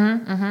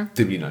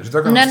 Ty vína. Že to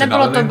jako Ne,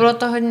 bylo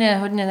to hodně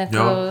jako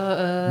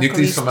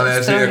někteří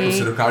someliéři jako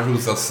se dokážou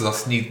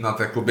zasnít nad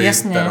jakoby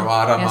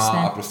terovárama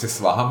a prostě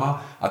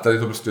svahama a tady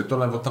to prostě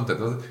tohle, od tam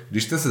této.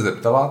 Když jste se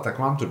zeptala, tak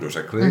vám to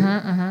dořekli,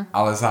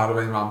 ale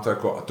zároveň vám to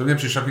jako, a to mě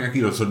přišlo jako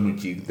nějaký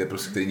rozhodnutí, kde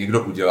prostě který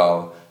někdo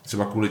udělal,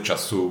 třeba kvůli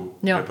času,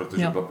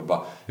 protože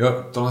blablabla.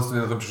 Jo, tohle mě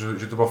na tom přišlo,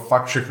 že to bylo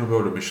fakt všechno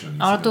bylo domyšlené.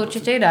 Ale to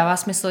určitě i dává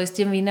smysl, i s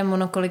tím vínem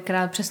ono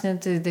kolikrát přesně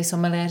ty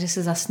someliéři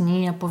se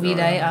zasní a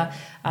povídají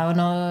a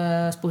ono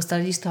spousta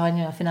lidí z toho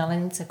ani na finále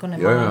nic jako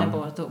nemá,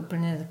 nebo to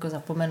úplně jako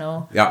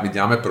zapomenou. My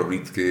děláme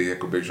prohlídky,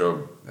 jakoby, že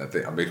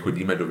aby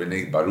chodíme do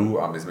vinných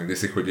barů a my jsme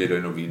kdysi chodili do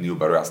jednoho vinného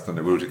baru, já si to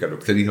nebudu říkat do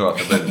kterého, a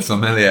to byl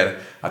someliér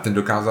a ten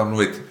dokázal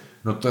mluvit,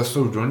 no to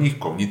jsou v Dolních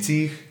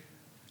Komnicích.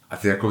 A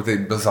ty jako ty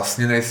byl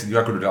zasněnej, si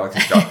díval jako do dálky,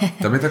 říkal,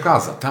 tam je taková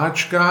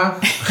zatáčka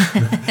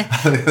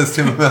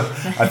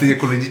a ty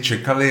jako lidi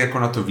čekali jako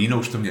na to víno,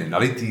 už to měli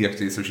nalitý a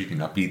chtěli se všichni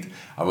napít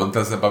a on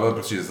tam se bavil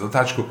prostě, že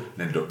zatáčku,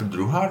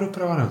 druhá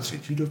doprava, nebo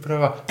třetí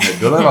doprava,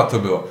 doleva to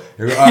bylo.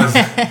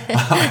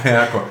 A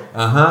jako,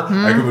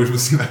 a jako už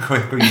musím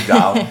jako jít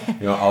dál.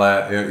 Jo,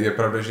 ale je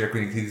pravda, že jako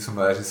někteří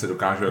sommeliéři se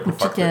dokážou jako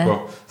fakt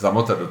jako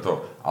zamotat do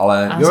toho.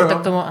 Ale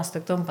asi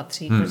tak tomu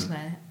patří, proč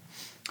ne?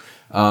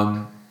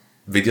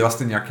 Viděla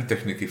jste nějaký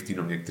techniky v té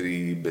Nomě,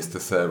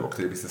 o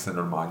kterých byste se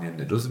normálně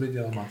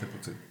nedozvěděla, máte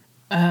pocit?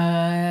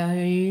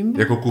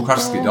 Jako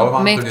kuchařský, dal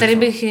vám to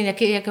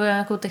něco?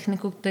 Nějakou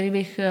techniku, který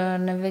bych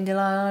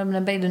nevěděla,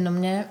 nebejt do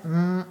Nomě.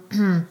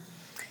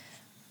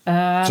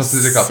 Co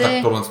jsi říkal, tak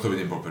tohle to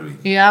vidím poprvé.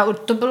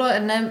 To bylo,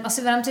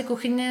 asi v rámci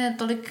kuchyně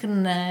tolik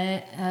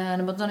ne,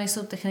 nebo to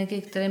nejsou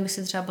techniky, kterým bych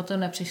si třeba potom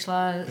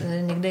nepřišla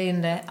někde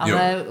jinde,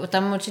 ale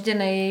tam určitě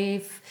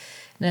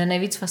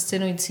nejvíc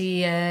fascinující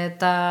je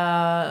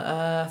ta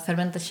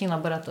fermentační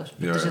laboratoř,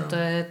 protože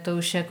to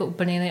už je jako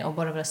úplně jiný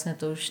obor vlastně,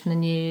 to už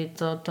není,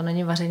 to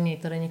není vaření,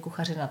 to není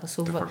kuchařina, to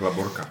jsou... To je fakt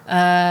laborka.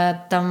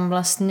 Tam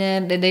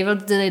vlastně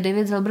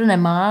David Zelber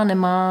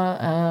nemá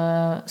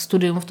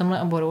studium v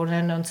tomhle oboru,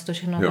 on se to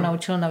všechno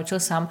naučil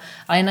sám,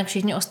 ale jinak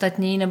všichni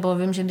ostatní, nebo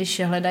vím, že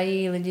když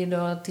hledají lidi do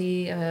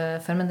té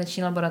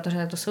fermentační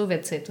laboratoře, to jsou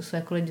věci, to jsou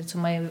jako lidi, co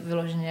mají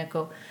vyloženě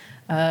jako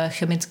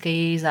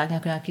chemický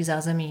nějaký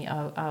zázemí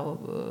a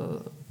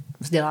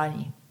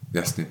vzdělání.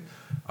 Jasně.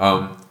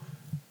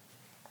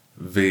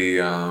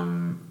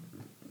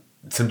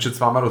 Jsem četl s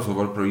váma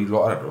rozhovor pro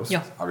Jídlo a radost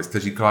a vy jste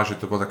říkala, že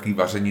to bylo takový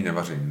vaření,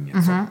 nevaření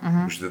něco.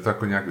 Můžete to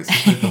jako nějak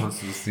vysvětlit, tohle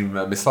co s tím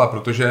myslela,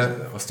 protože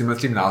s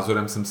tímhletím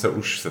názorem jsem se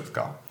už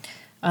setkal.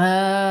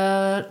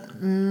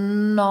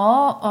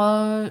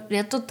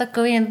 Je to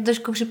takový, jen to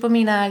trošku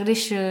připomíná,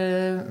 když,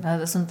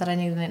 já jsem teda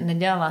nikdy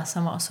nedělala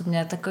sama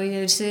osobně, takový,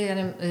 když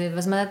si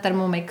vezmete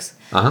Thermomix,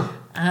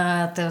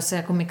 to je asi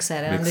jako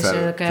mixér, když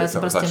je to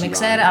prostě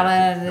mixér,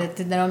 ale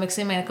ty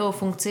Thermomixy mají takovou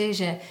funkci,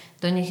 že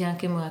do nich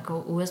nějakým jako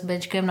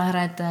USBčkem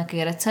nahrajete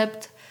nějaký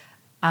recept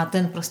a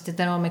ten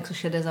Thermomix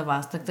už jede za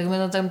vás. Tak mi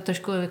to tam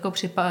trošku jako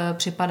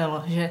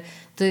připadalo, že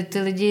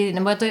ty lidi,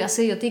 nebo je to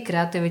asi o té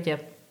kreativitě,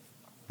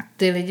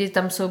 ty lidi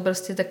tam jsou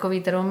prostě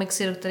takový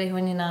Thermomixy, do kterých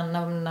oni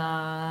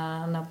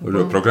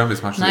do programy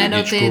zmáčknou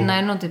jedničku.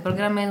 Najednou ty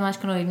programy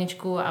zmáčknou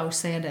jedničku a už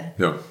se jede.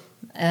 Jo.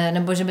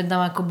 Nebo že by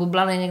tam jako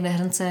bublali někde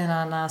hrnce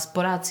na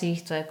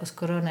sporácích, to jako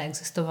skoro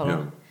neexistovalo.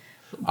 Jo.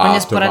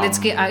 Úplně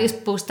sporadicky a i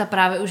spousta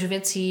právě už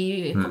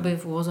věcí jakoby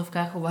v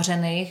uvozovkách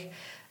uvařených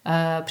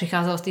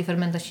přicházelo z té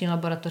fermentační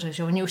laboratoře,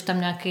 že oni už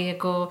tam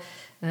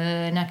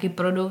nějaký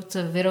produkt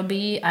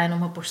vyrobí a jenom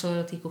ho pošlou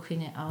do té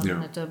kuchyně. A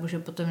to je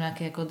potom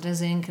nějaký jako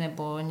dressing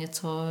nebo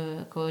něco,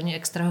 jako oni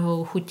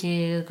extrahují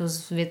chuti jako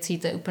z věcí,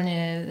 to je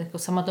úplně, jako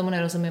sama tomu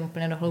nerozumím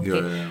úplně do hloubky,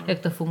 jak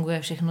to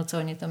funguje všechno, co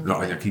oni tam dělají.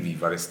 No a nějaký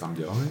vývary jsi tam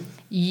dělali?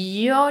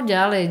 Jo,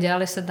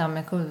 dělali se tam,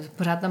 jako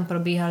pořád tam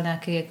probíhal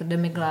nějaký jako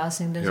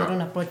demi-glace někde vzadu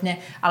na plotně,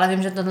 ale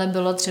vím, že tohle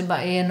bylo třeba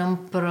i jenom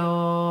pro...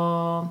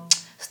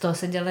 Z toho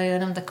se dělali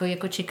jenom takový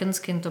jako chicken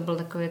skin, to byl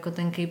takový jako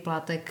tenký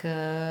plátek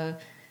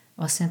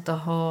vlastně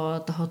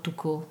toho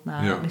tuku.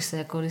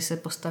 Když se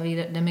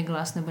postaví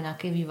demiglas nebo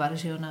nějaký vývar,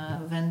 že jo,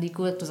 na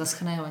vendíku, je to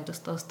zaschne, oni to z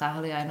toho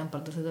stáhli a jenom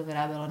proto se to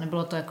vyrábělo.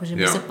 Nebylo to jako, že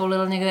by se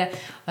polil někde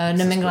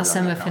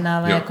demiglasem ve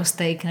finále jako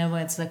steak nebo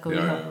něco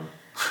takového.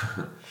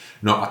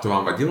 No a to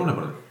vám vadilo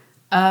nebo ne?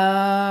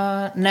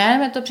 Ne,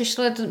 mi to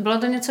přišlo, bylo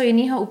to něco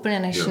jiného úplně,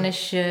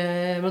 než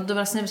bylo to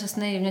vlastně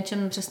v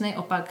něčem přesný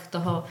opak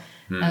toho,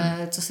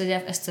 co se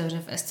děje v SC, že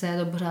v SC je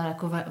to pořád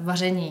jako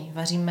vaření,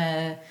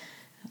 vaříme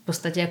v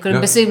podstatě, jako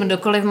kdyby si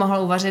kdokoliv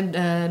mohl uvařit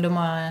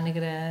doma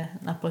někde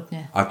na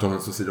plotně. A tohle,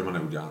 co si doma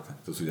neuděláte?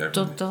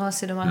 Tohle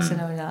si doma asi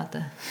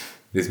neuděláte.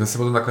 Když jsme se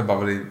potom takhle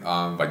bavili,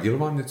 a vadilo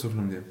vám něco v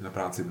Nomě, na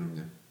práci v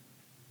Nomě?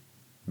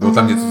 Bylo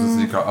tam něco, co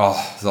jsi říkal,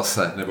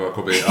 zase, nebo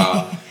jakoby,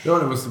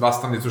 nebo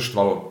vás tam něco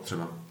štvalo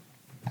třeba?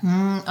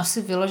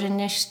 Asi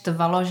vyloženě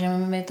štvalo, že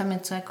mi tam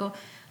něco jako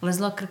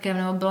lezlo krkem,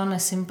 nebo bylo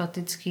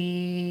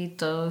nesympatický,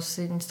 to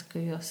si nic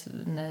takového asi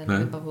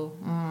nevybavu.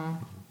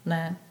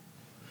 Ne.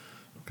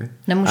 Okay.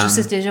 Nemůžu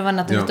si stěžovat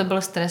na to, že to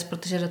byl stres,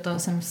 protože do toho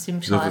jsem s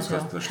tím šla.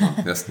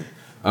 Jasně.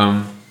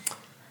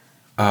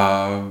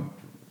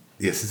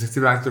 Jestli se chci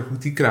vrátit trochu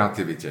k té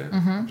kreativitě,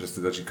 že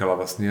jste to říkala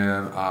vlastně,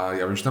 a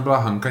já vím, že tam byla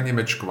Hanka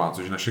Němečková,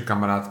 což je naše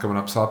kamarádka, ona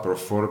napsala pro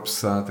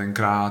Forbes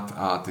tenkrát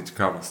a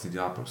teďka vlastně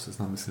dělá pro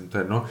Seznam, myslím, to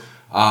je jedno.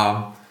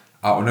 A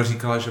ona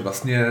říkala, že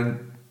vlastně,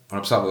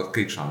 ona psala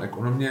velký článek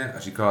o Nomě a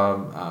říkala,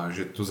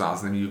 že to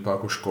zázemí vypadá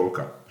jako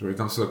školka. Že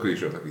tam jsou takový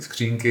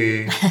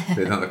skřínky,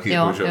 je tam taky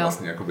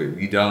vlastně jakoby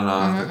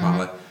jídelná,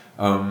 takhle.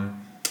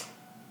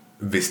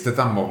 Vy jste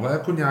tam mohla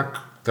jako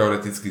nějak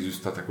teoreticky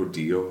zůstat jako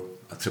díl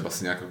a třeba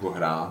si nějak jako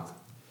hrát?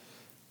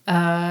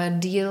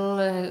 Díl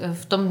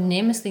v tom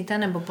dni, myslíte,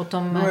 nebo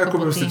potom? No jako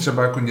prostě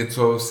třeba jako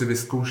něco si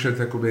vyzkoušet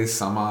jakoby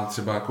sama,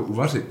 třeba jako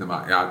uvařit, nebo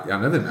já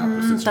nevím, já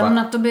prostě třeba... Tam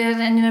na to by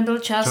ani nebyl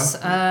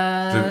čas.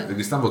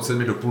 Když tam od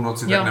 7 do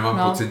půlnoci, tak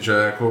nemám pocit, že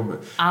jako...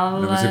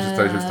 Nemůžu si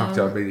představit, že bys tam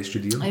chtěla být ještě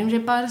díl. A vím, že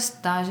pár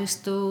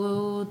stážistů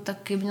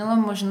taky mělo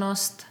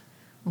možnost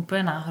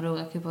úplně náhodou,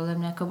 taky podle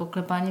mě jako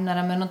poklepáním na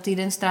rameno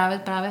týden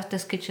strávit právě v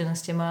Test Kitchen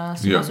s těma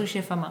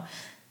šéfama.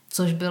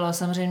 Což bylo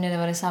samozřejmě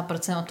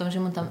 90% o tom,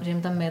 že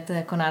jim tam jete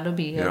jako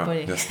nádobí.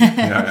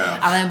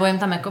 Ale nebo jim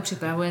tam jako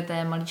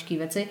připravujete maličké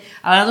věci.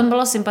 Ale na tom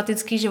bylo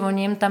sympatický, že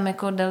oni jim tam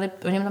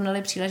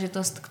dali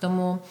příležitost k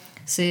tomu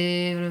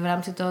si v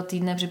rámci toho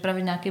týdne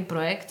připravit nějaký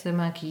projekt,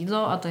 nějaké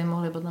jídlo a to jim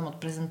mohli potom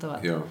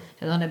odprezentovat.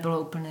 Že to nebylo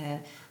úplně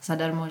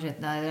zadarmo, že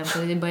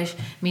tady budeš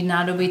mít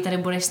nádobí, tady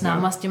budeš s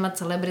náma, s těma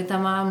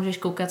celebritama, můžeš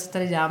koukat, co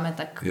tady děláme,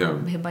 tak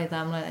hybaj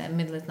tamhle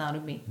mydlit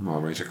nádobí. No,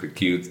 oni řekli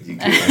cute,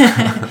 díky.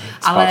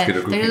 Ale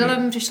takže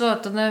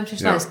tohle mi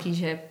přišlo hezký,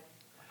 že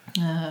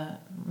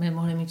my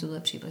mohli mít tuhle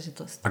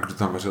příležitost. A kdo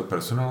tam vařil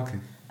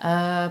personálky?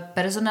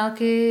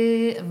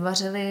 Personálky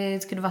vařili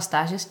vždycky 2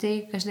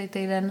 stážisty každý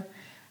týden,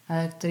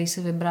 který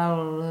si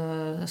vybral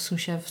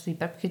sous-chef z té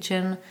prep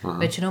kitchen.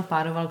 Většinou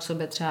pároval k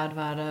sobě třeba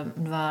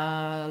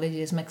dva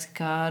lidi z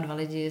Mexika, 2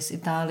 lidi z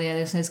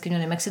Itálie. Jsme vždycky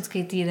měli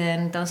mexický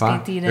týden, italský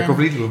týden, jako v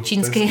Lidlu,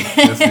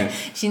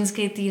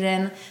 čínský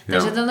týden.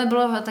 Takže tohle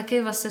bylo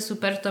taky vlastně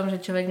super v tom, že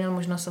člověk měl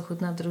možnost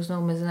ochutnat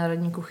různou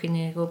mezinárodní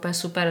kuchyni. Jako úplně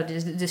super.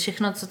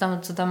 Všechno,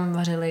 co tam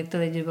vařili, ty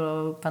lidi,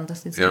 bylo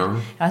fantastické.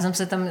 Já jsem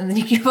se tam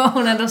díky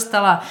bohu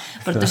nedostala,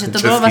 protože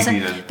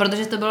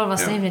to bylo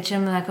vlastně v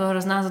něčem jako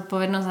hrozná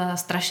zodpovědnost a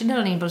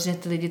strašidelný, protože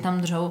ty lidi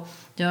tam držou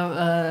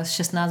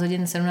 16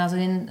 hodin, 17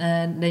 hodin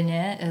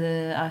denně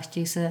a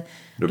chtějí se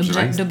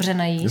dobře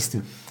najíst.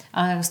 Jasně.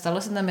 A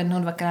stalo se tam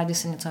 1-2krát, že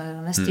se něco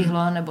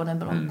nestihlo nebo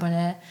nebylo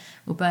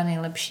úplně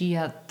nejlepší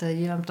a ty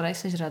lidi vám to dají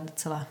sežrat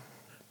docela.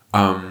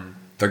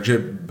 Takže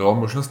bylo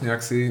možnost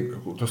nějak si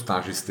jako to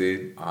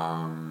stážisty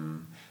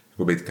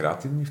jako být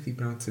kreativní v té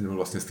práci? Nebo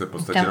vlastně jste v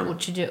podstatě... Tam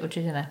určitě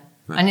ne.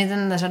 Ani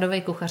ten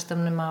řadový kuchař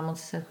tam nemá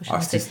moc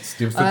zkušenosti. A s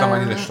tím jste tam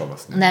ani nešla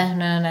vlastně?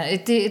 Ne.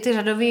 I ty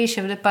řadoví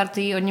šéf de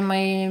party, oni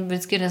mají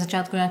vždycky na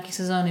začátku nějaký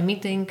sezónní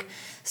meeting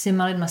s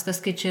těma lidma z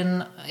Test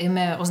Kitchen, jim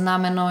je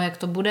oznámeno, jak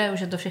to bude, už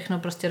je to všechno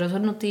prostě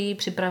rozhodnutý,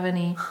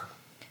 připravený.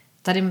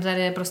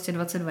 Tady je prostě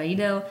 22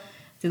 jídel,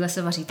 tyhle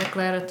se vaří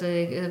takhle,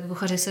 ty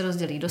kuchaři se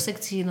rozdělí do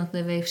sekcí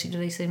jednotlivých,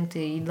 přidělí se jim ty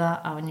jídla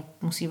a oni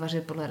musí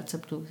vařit podle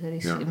receptů, který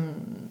jim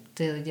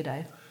ty lidi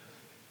dají.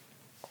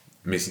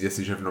 Myslíte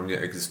si, že v Nomě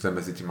existuje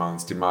mezi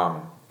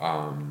těma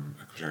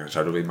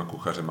řadovýma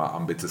kuchařema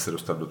ambice se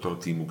dostat do toho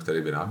týmu,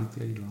 který vyrábí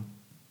ty jídla?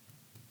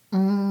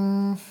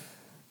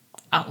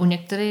 A u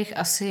některých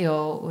asi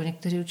jo, u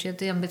některých určitě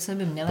ty ambice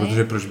by měly.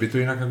 Protože proč by to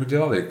jinak jako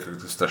dělali? To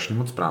je strašně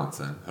moc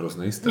práce,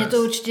 hrozný stres. Je to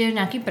určitě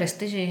nějaký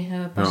prestiži,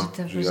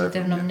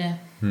 paříte v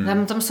Nomě.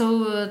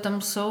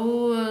 Tam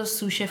jsou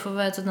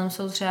sous-šefové, co tam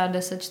jsou třeba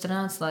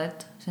 10-14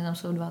 let, že tam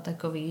jsou 2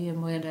 takový,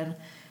 nebo 1.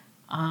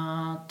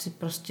 A ty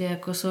prostě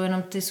jako jsou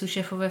jenom ty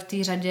sous-šefové v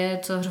té řadě,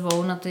 co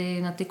řvou na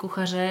ty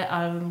kuchaře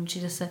a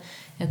určitě se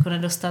jako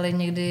nedostali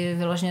někdy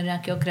vyloženě do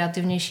nějakého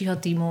kreativnějšího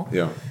týmu.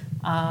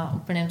 A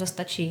úplně jim to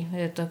stačí.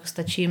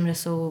 Stačí jim, že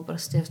jsou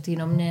prostě v té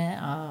Nomě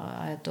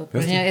a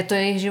je to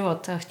jejich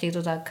život a chtějí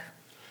to tak.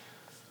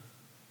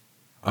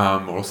 A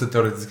mohlo se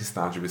teoreticky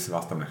stát, že by si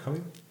vás tam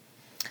nechali?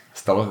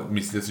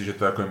 Myslíte si, že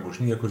to jako je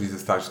možný jako říct ze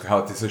stážistka,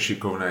 hele, ty jsi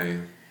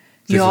šikovnej,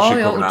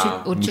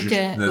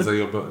 určitě.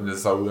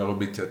 Nezaujalo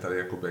by tě tady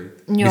jako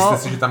bejt. Myslíte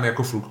si, že tam je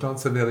jako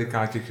fluktuace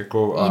veliká těch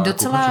jako...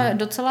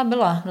 Docela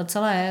byla,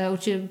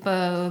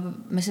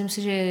 myslím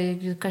si, že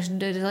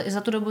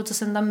za tu dobu, co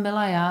jsem tam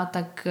byla já,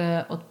 tak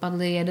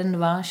odpadli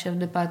 1-2 šéf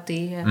de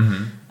party.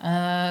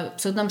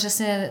 Jsou tam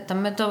přesně,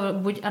 tam je to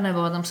buď a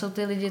nebo, tam jsou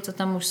ty lidi, co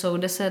tam už jsou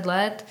 10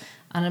 let,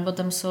 anebo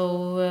tam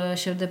jsou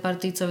šéf de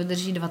party, co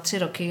vydrží 2-3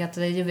 roky a ty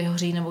lidi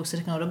vyhoří, nebo už si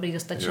řeknou, dobrý, to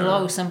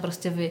stačilo, už jsem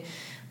prostě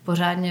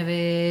pořádně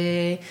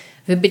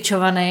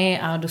vybičovaný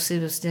a jdu si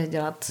prostě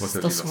dělat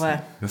to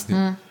svoje.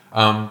 Jasně.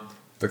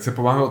 Tak se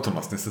pobavíme o tom,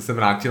 vlastně jste se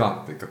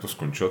vrátila, teďka to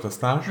skončilo ta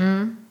stáž,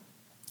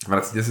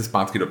 vracíte se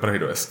zpátky do Prahy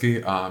do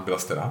Esky a byla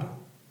jste ráda?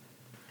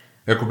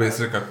 Jakoby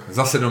jsi řekla,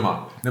 zase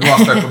doma. Nebo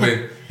vás to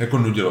jakoby, jako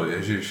nudilo,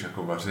 ježiš,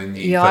 jako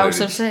vaření. Jo,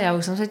 já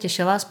už jsem se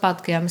těšila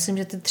zpátky. Já myslím,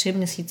 že ty 3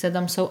 měsíce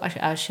tam jsou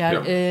až.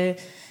 Já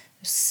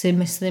si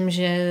myslím,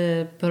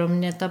 že pro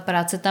mě ta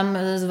práce tam,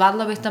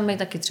 zvládla bych tam být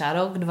taky třeba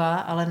rok, 2,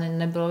 ale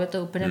nebylo by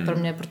to úplně pro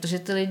mě, protože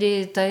ty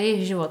lidi, to je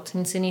jejich život,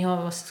 nic jiného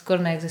vlastně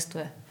skoro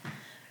neexistuje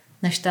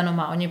než ta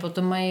Noma. Oni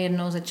potom mají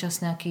jednou za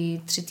čas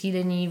nějaký 3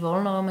 týdenní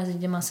volno mezi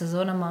těma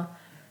sezónama,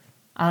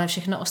 ale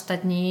všechno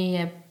ostatní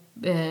je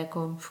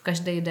jako v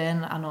každý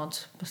den a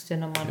noc, prostě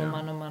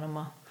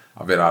Noma.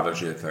 A vy ráda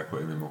žijete jako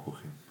i mimo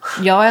kuchyň.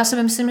 Jo, já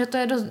si myslím, že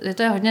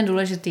to je hodně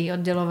důležitý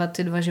oddělovat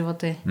ty 2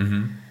 životy.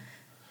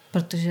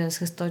 Protože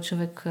se z toho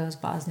člověk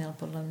zbláznil,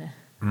 podle mě.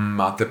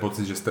 Máte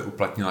pocit, že jste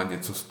uplatnila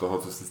něco z toho,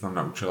 co jste tam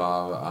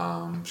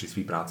naučila při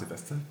své práci v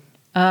Esce?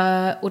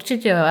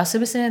 Určitě jo. Já si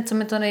myslím, co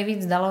mi to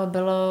nejvíc dalo,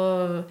 bylo,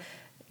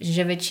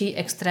 že větší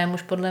extrém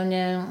už podle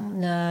mě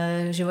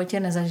v životě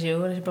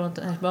nezažiju, než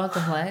bylo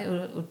tohle,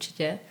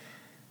 určitě.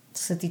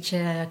 Co se týče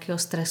jakého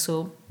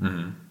stresu.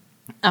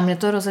 A mě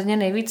to rozhodně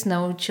nejvíc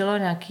naučilo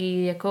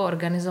nějaký jako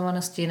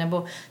organizovanosti,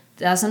 nebo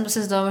já jsem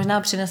se z toho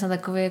možná přinesla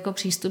takový jako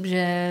přístup,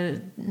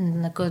 že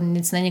jako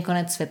nic není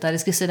konec světa,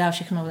 vždycky se dá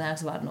všechno nějak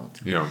zvládnout.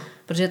 Jo.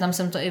 Protože tam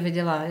jsem to i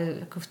viděla,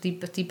 jako v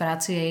té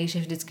práci jejich, že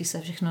vždycky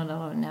se všechno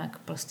dalo nějak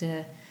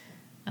prostě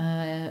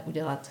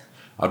udělat.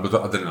 Ale byl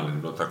to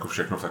adrenalin, bylo to jako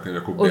všechno v takovém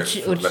jako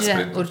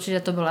určitě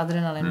to byl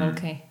adrenalin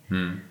velký.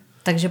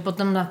 Takže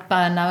potom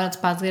návrat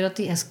zpátky do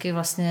té Esky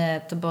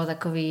vlastně to bylo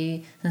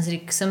takový,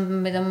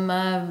 jsem mi tam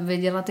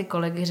viděla ty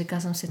kolegy, říkala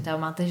jsem si,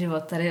 máte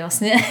život tady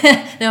vlastně,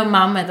 nebo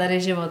máme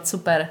tady život,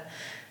 super.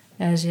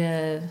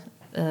 Že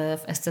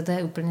v Esce to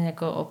je úplně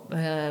jako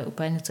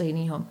úplně něco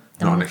jiného.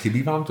 No a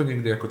nechybí vám to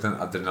někdy jako ten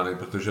adrenalin,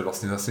 protože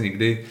vlastně zase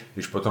někdy,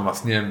 když potom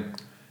vlastně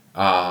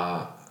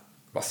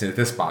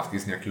jdete zpátky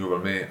z nějakého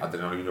velmi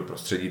adrenalinového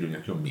prostředí do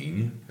nějakého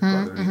míň.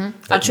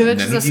 A člověk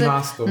zase,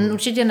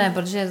 určitě ne,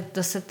 protože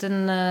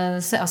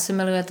se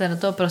asimilujete do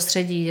toho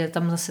prostředí, že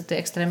tam zase ty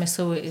extrémy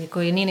jsou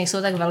jako jiný,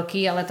 nejsou tak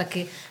velký, ale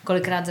taky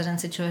kolikrát za den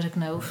si člověk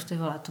řekne, ty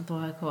vole,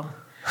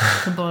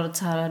 to bylo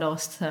docela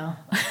dost. Jo.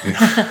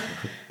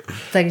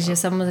 Takže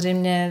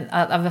samozřejmě,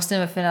 a vlastně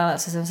ve finále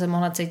jsem se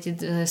mohla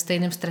cítit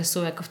stejným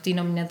stresu jako v té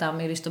Nomě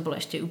tam, i když to bylo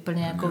ještě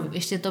úplně jako,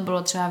 ještě to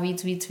bylo třeba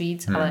víc,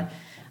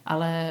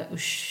 ale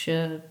už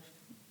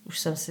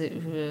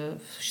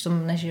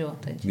jsem nežiju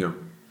teď. Jo.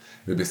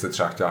 Vy byste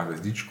třeba chtěla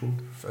hvězdičku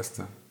v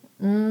Esce?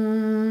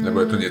 Nebo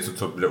je to něco,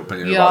 co bude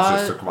úplně do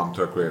vás, že k vám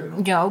to jako jedno?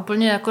 Já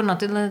úplně jako na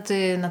tyhle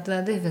ty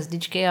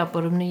hvězdičky a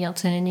podobné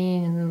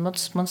ocenění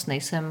moc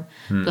nejsem.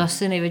 To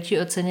asi největší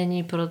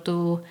ocenění pro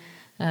tu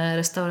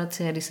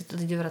restauraci, když se to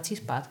teď vrací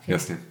zpátky.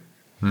 Jasně.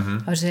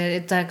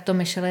 Takže to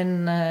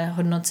Michelin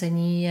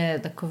hodnocení je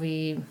taková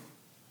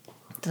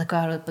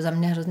za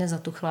mě hrozně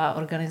zatuchlá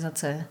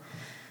organizace.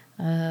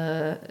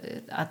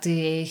 A ty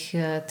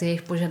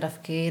jejich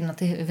požadavky na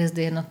ty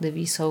hvězdy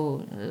jednotlivý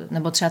jsou,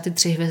 nebo třeba ty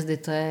 3 hvězdy,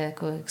 to je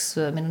jako z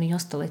minulého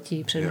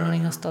století,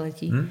 předminulého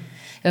století.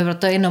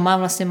 Proto i Noma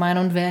vlastně má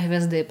jenom 2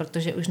 hvězdy,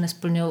 protože už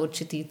nesplňují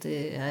určitý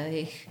ty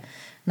jejich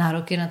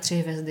nároky na 3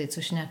 hvězdy,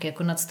 což nějaké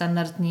jako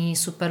nadstandardní,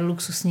 super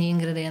luxusní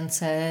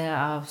ingredience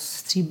a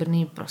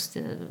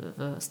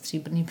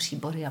stříbrný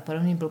příbory a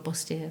podobné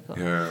blbosti. Jako.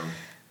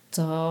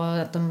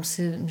 Na tom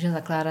si může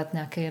zakládat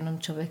nějaký jenom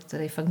člověk,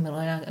 který fakt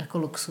miluje jako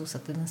luxus a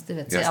tyhle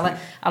věci.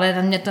 Ale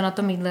na mě to na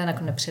tom jídle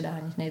jako nepřidá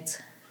nic.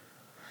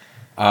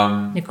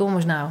 Někomu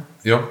možná.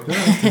 Jo,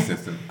 jasně.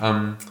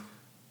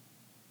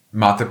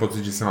 Máte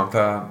pocit, že se vám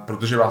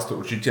protože vás to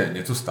určitě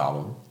něco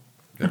stálo?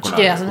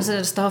 Určitě, já jsem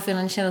se z toho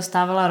finančně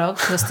dostávala rok,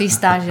 z té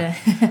stáže.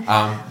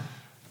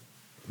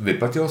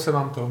 Vyplatilo se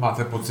vám to?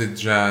 Máte pocit,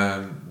 že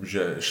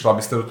šla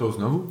byste do toho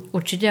znovu?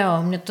 Určitě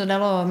jo. Mě to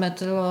dalo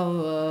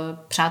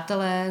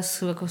přátelé,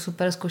 jako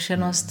super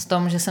zkušenost v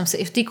tom, že jsem si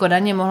i v té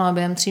Kodani mohla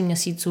během 3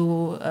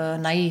 měsíců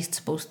najíst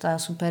spousta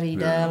super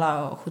jídel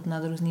a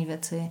ochutnat různé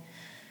věci.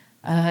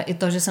 I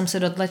to, že jsem se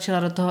dotlačila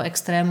do toho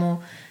extrému,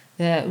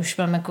 už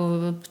mám jako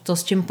to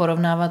s čím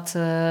porovnávat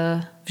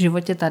v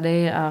životě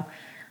tady a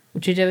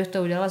určitě bych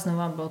to udělala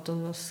znovu, bylo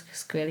to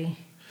skvělý.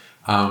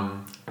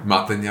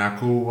 Máte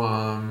nějakou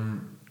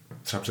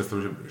třeba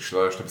představu, že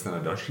šla byste na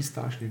další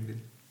stáž někdy?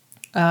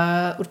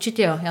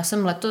 Určitě jo. Já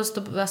jsem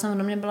v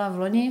Nomě byla v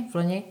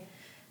loni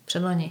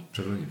Předloni.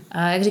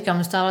 A jak říkám,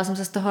 dostávala jsem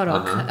se z toho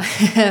rok.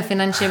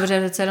 Finančně, protože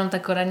přece jenom ta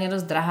Kodaň je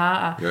dost drahá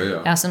a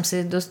já jsem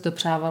si dost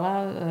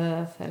dopřávala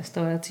v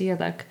restauracích a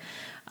tak.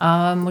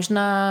 A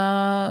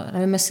možná,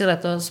 nevím jestli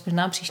letos,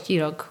 možná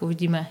příští rok,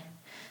 uvidíme.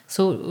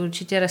 Jsou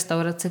určitě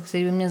restaurace,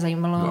 které by mě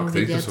zajímalo no a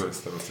vidět. To jsou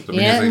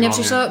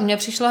restaurace? Mně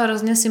přišlo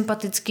hrozně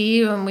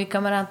sympatický. Můj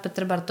kamarád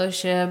Petr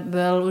Bartoš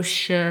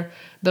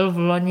byl v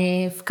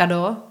loni v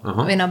Kado,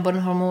 i na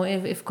Bornholmu,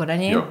 i v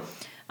Kodani. Jo.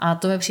 A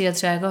to mi přijde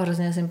třeba jako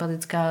hrozně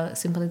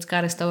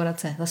sympatická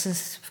restaurace. Zase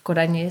v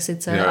Kodani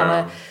sice,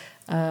 ale...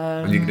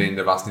 A nikde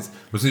jinde vás nic.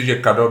 Musím říct, že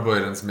Kado byl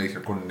jeden z mých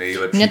jako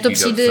nejlepších. Mně to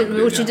přijde,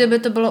 určitě by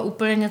to bylo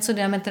úplně něco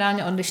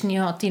diametrálně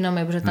odlišného od té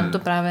Nomy, protože tam to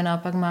právě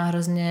naopak má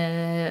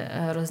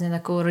hrozně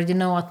takovou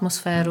rodinnou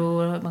atmosféru,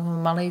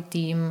 malý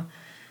tým.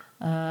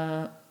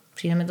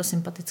 Přijde mi to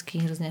sympatický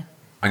hrozně.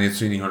 A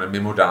něco jiného,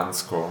 mimo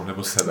Dánsko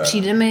nebo sever?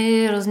 Přijde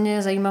mi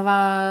hrozně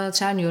zajímavá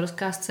třeba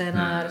newyorská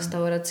scéna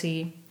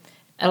restaurací.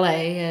 LA,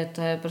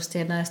 to je prostě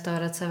jedna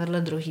restaurace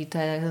vedle druhý, to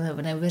je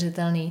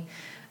neuvěřitelný.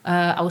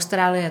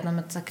 Austrálie,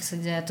 tam taky se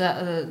děje,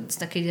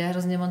 taky děje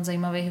hrozně moc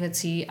zajímavých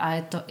věcí a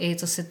je to i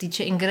co se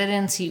týče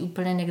ingrediencí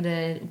úplně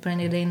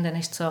někde jinde,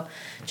 než co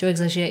člověk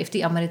zažije i v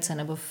té Americe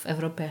nebo v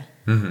Evropě.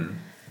 Mm-hmm.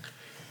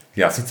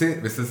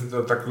 Vy jste si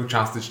to tak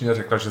částečně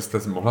řekla, že jste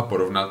mohla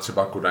porovnat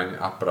třeba Kodaň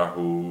a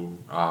Prahu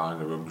a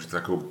nebo můžete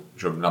takovou,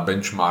 že na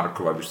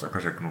benchmarkovat, když to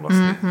takhle řeknu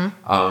vlastně. Mm-hmm.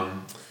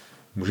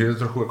 Můžete to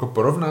trochu jako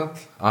porovnat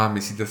a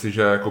myslíte si,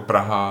 že jako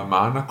Praha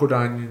má na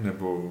Kodaň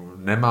nebo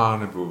nemá,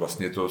 nebo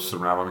vlastně to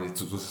srovnává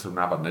něco, co se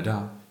srovnávat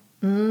nedá?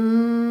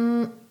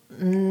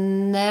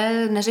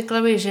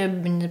 Neřekla bych, že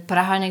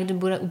Praha někdy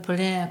bude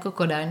úplně jako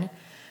Kodaň,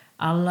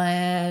 ale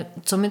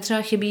co mi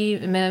třeba chybí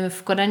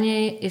v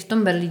Kodani i v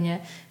tom Berlíně,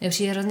 je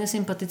přijde hrozně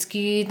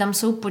sympatický, tam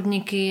jsou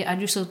podniky,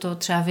 ať už jsou to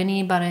třeba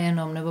vinný bary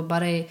jenom, nebo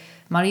bary,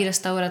 malý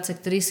restaurace,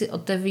 které si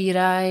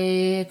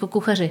otevírají jako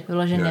kuchaři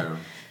vyloženě. Yeah.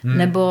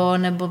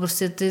 Nebo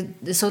prostě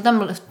jsou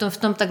tam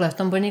v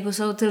tom podniku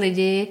jsou ty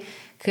lidi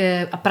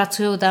a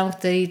pracují tam,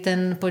 který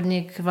ten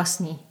podnik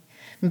vlastní.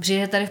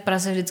 Přijde tady v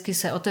Praze vždycky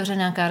se otevře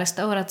nějaká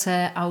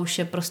restaurace a už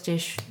je prostě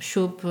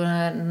šup,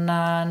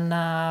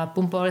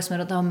 pumpovali jsme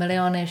do toho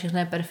miliony, všechno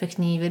je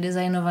perfektní,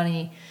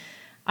 vydesignovaný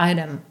a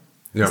jdem.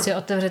 Prostě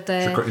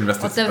otevřete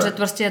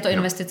prostě je to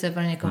investice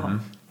pro někoho.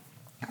 Mm-hmm.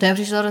 To je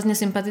přišlo hrozně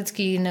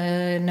sympatický,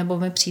 nebo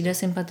mi přijde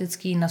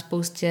sympatický na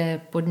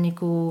spoustě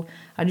podniků,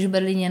 ať už v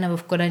Berlíně nebo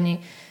v Kodani,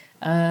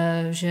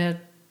 že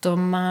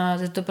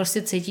to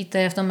prostě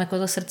cítíte v tom jako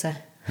to srdce.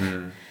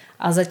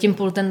 A za tím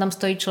pultem tam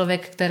stojí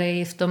člověk,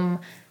 který v tom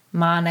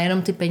má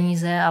nejenom ty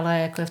peníze, ale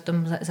jako je v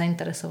tom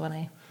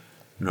zainteresovaný.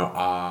 No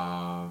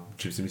a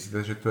čím si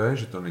myslíte, že to je,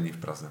 že to není v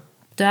Praze?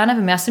 To já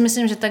nevím, já si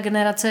myslím, že ta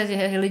generace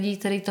lidí,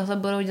 kteří tohle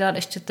budou dělat,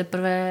 ještě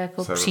teprve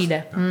jako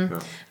přijde.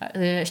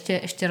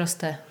 Ještě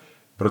roste.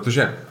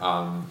 Protože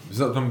my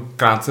jsme o tom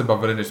krátce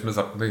bavili, než jsme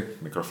zapli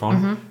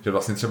mikrofon, že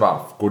vlastně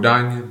třeba v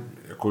Kodaň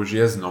jako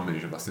žije z Nomy,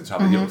 že vlastně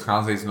třeba lidi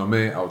odcházejí z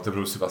Nomy a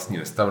otevřou si vlastní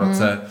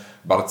restaurace.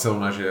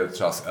 Barcelona žije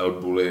třeba z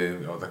El Bulli,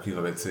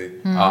 takovéhle věci.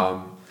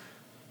 A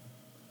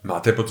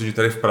máte pocit, že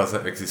tady v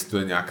Praze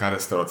existuje nějaká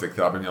restaurace,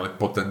 která by měla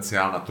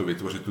potenciál na to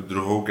vytvořit tu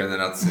druhou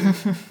generaci,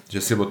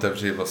 že si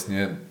otevří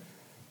vlastně,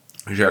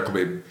 že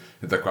jakoby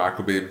je taková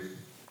jakoby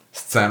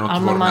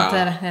scénotvorná. Alma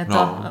mater je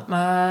to.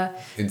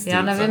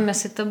 Já nevím,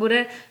 jestli to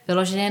bude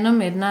vyloženě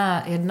jenom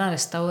jedna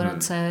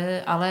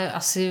restaurace, ale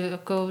asi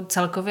jako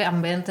celkově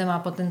ambiente má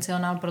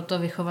potenciál pro to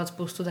vychovat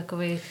spoustu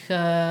takových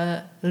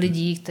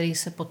lidí, kteří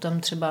se potom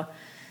třeba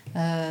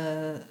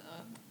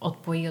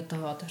odpojí od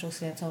toho a otevřou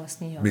si něco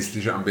vlastního.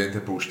 Myslíš, že ambiente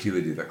pouští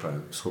lidi takhle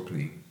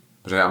schopný?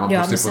 Protože já mám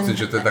prostě pocit,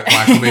 že to je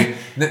taková jakoby,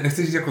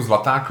 nechci říct jako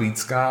zlatá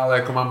klícka, ale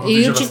jako mám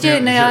pocit, že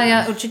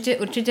vlastně...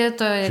 Určitě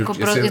to je jako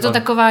je to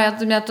taková,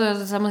 já to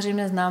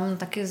samozřejmě znám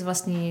taky z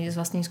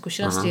vlastní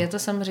zkušenosti. Aha. Je to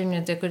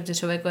samozřejmě, jako ty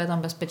člověku je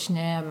tam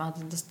bezpečně a má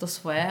to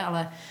svoje,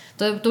 ale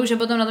to už je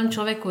potom na tom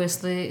člověku,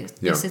 jestli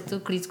tu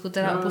klícku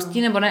teda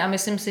opustí nebo ne. A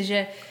myslím si,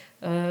 že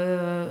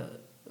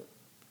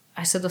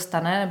až se to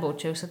stane, nebo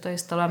určitě už se to i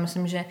stalo, a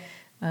myslím, že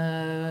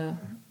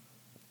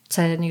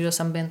se nikdo z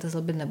ambiente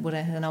zlobit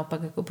nebude,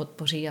 naopak jako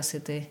podpoří asi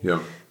ty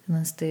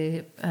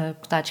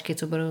ptáčky,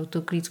 co budou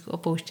tu klícku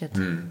opouštět.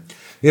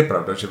 Je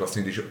pravda, že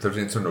vlastně, když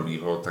otevře něco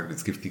nového, tak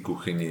vždycky v té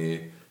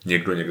kuchyni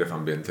někdo někde v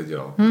ambiente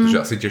dělal. Protože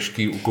asi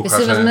těžký u kuchaře...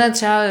 Když si vezme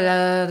třeba,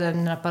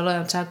 napadlo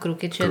třeba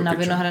Krukyče na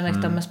Vinohradech,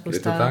 tam je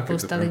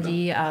spousta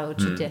lidí a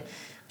určitě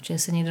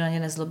se nikdo na ně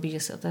nezlobí, že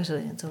se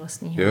otevřeli něco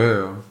vlastního.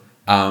 Jo.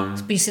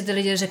 Spíš si ty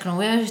lidi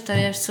řeknou, že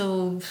tady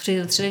jsou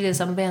 3 lidi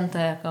z ambiente.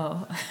 Jako.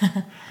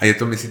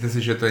 A myslíte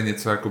si, že to je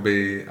něco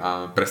jakoby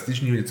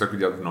prestižního, něco jako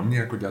dělat v Nomě,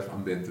 jako dělat v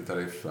ambiente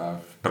tady v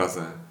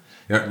Praze?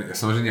 Já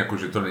samozřejmě jako,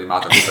 že to nemá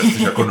takový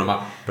prestiž jako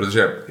Noma,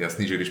 protože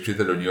jasný, že když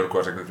přijete do New Yorku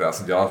a řeknete, já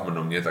jsem dělal v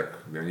Nomě, tak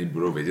oni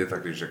budou vědět, a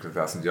když řeknete,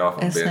 já jsem dělal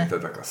v ambiente,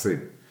 tak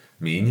asi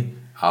míň,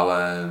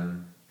 ale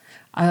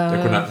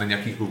jako na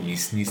nějakých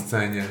místní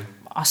scéně?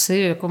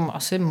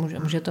 Asi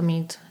může to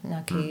mít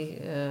nějaký...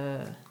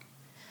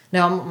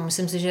 No,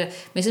 myslím si, že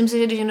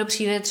když někdo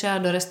přijde třeba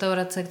do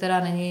restaurace, která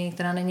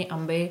není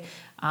ambi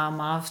a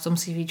má v tom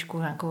CVčku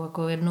nějakou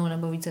jako 1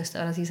 nebo více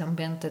restaurací z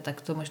ambiente,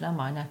 tak to možná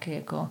má nějaký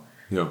jako...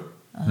 Jo.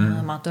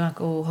 Má to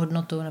nějakou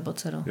hodnotu nebo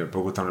co? Jo,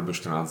 pokud tam nebyl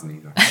 14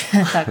 dní.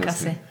 Tak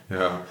asi.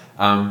 Jo.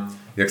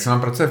 Jak se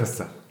vám pracuje v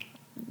SC?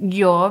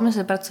 Jo, mně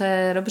se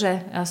pracuje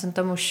dobře. Já jsem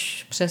tam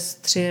už přes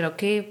 3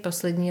 roky,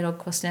 poslední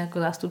rok vlastně jako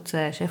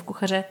zástupce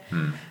šéfkuchaře.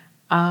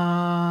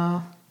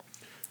 A...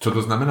 Co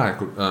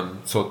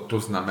to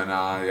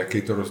znamená, jaký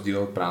je to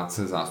rozdíl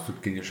práce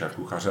zástupkyně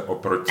šéfkuchaře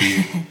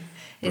oproti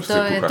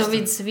je to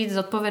víc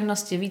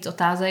zodpovědnosti, víc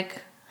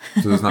otázek.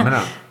 Co to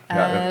znamená?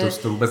 Já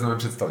to vůbec nemůžu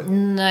představit.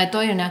 No, je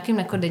to nějakým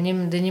jako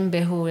denním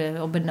běhu,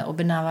 je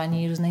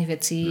objednávání různých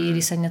věcí,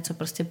 když se něco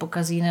prostě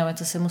pokazí nebo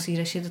něco se musí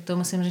řešit, to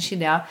musím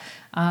řešit já.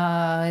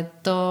 A je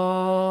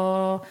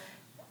to...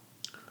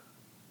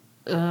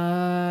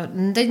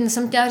 teď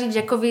jsem chtěla říct,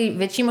 jako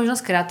větší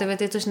možnost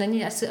kreativity, což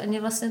není asi ani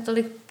vlastně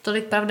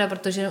tolik pravda,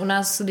 protože u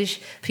nás,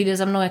 když přijde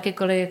za mnou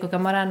jakýkoliv jako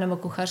kamarád nebo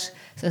kuchař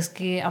z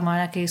Esky a má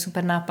nějaký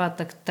super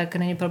nápad, tak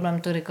není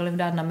problém to kdykoliv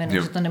dát na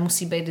menu, že to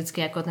nemusí být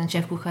vždycky jako ten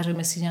šéf kuchař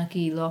vymyslí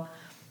nějaký jídlo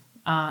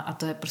a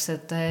to je prostě,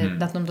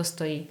 na tom to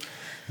stojí.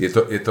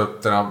 Je to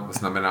teda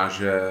znamená,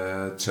 že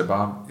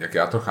třeba, jak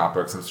já to chápu,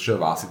 jak jsem slyšel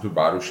vás i tu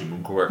Báru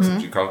Šimunkovou, jak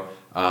jsem říkal,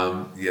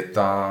 je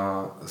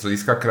ta z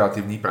hlediska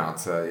kreativní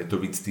práce, je to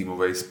víc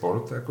týmový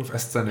sport jako v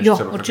SC, než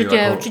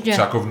určitě.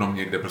 Třeba jako v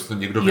Nomě, kde prostě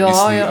někdo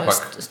vymyslí a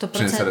pak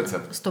přinese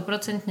recept.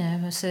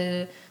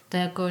 100%. To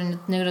je jako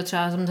někdo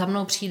třeba za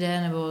mnou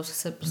přijde, nebo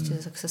se prostě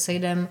se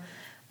sejdem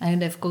a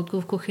někde v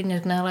koutku v kuchyni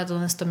řekne, hele,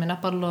 tohle to mi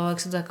napadlo, jak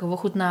se to jako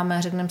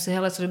ochutnáme, řekneme si,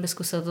 hele, co kdyby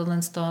zkusil tohle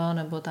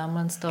nebo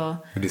tamhle to.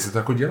 Kdy se to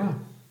jako dělá?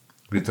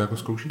 Kdy to jako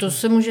zkoušíte? To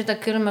se může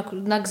tak jenom jako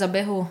k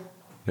zaběhu.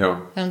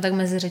 Jo. Jenom tak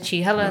mezi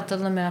řečí, hele,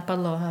 tohle mi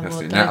napadlo.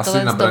 Jasně, ne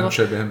asi na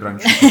branče, během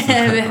brančů.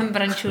 Během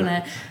brančů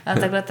ne. A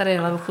takhle tady,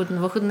 ale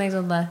ochutnej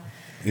tohle.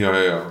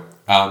 Jo.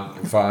 A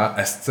v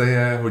SC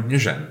je hodně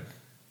žen.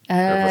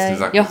 Vlastně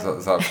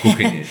za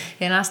kuchyni.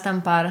 Je nás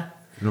tam pár.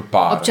 No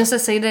pár. Občas se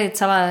sejde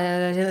celá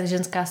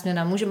ženská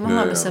směna.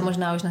 Mohla by se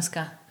možná už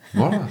dneska.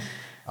 Mohla.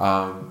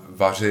 A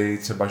vaří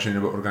třeba ženy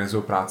nebo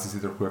organizují práci si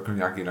trochu jako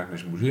nějak jinak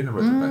než muži, nebo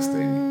je to úplně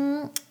stejný?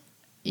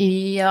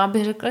 Já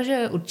bych řekla,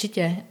 že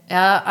určitě.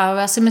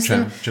 Já si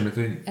myslím... Čem je to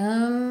jiný?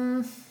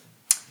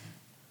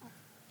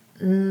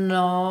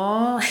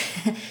 No,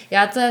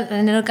 já to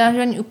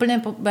nedokážu ani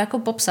úplně jako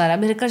popsat. Já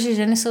bych řekla, že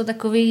ženy jsou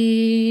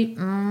takový...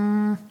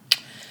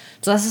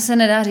 to zase se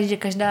nedá říct, že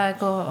každá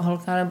jako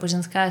holka nebo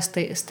ženská je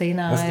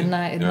stejná,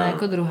 jedna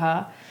jako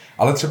druhá.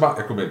 Ale třeba,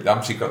 jakoby, dám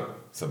příklad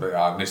sebe.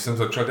 Já, než jsem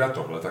začal dělat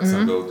tohle, tak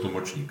jsem byl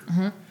tlumočník.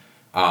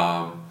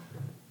 A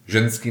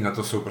ženský na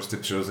to jsou prostě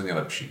přirozeně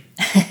lepší.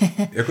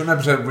 Jako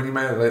nebře, oni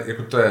mají,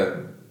 jako to je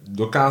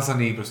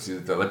dokázaný, prostě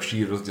to je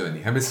lepší rozdělení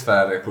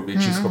hemisfér, jako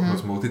větší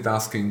schopnost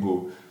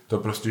multitaskingu, to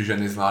prostě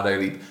ženy zvládají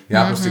líp.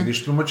 Já prostě,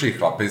 když tlumočí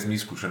chlapy z mý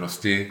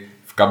zkušenosti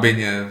v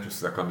kabině,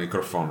 prostě takhle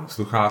mikrofon,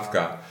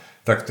 sluchátka,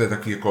 tak to je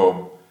taky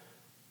jako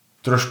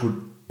trošku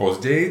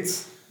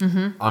pozdějc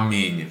a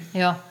míň.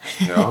 Jo.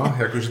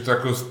 Jakože to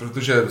jako,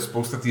 protože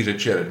spousta té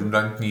řeči je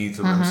redundantní,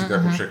 to nemusíte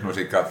jako všechno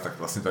říkat, tak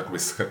vlastně to je takový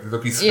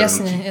schrnutí.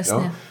 Jasně.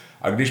 Jo?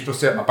 A když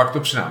prostě, a pak to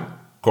přidám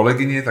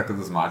kolegyně, tak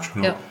to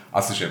zmáčknu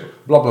a slyším jako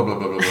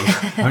blablabla.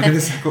 A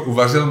mě se jako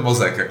uvařil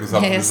mozek jako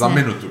za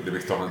minutu,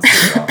 kdybych tohle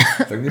dělal.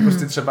 Tak mě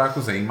prostě třeba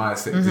jako zajímá,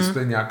 jestli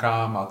existuje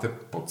nějaká, máte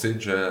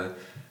pocit, že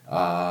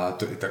a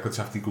to i takhle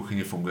třeba v té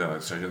kuchyni funguje, ale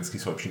třeba ženský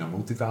jsou lepší na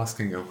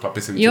multitasking, jako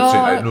chlapi se víc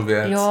na jednu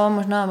věc. Jo,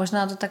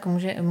 možná to tak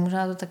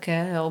možná to tak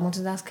je, jo,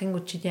 multitasking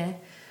určitě.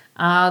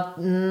 A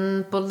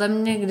podle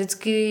mě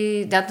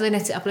vždycky, já to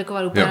nechci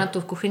aplikovat úplně na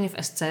tu v kuchyni v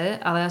SC,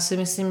 ale já si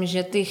myslím,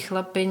 že ty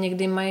chlapy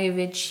někdy mají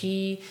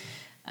větší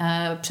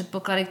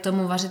předpoklady k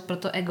tomu vařit pro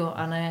to ego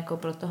a ne jako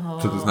pro toho...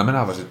 Co to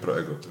znamená vařit pro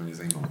ego? To mě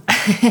zajímalo.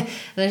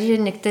 Takže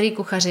některý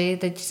kuchaři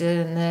teď...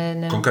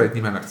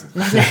 Konkrétní jména chci.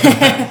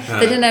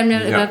 Teď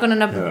jako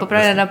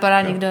popravdě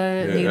nenapadá nikdo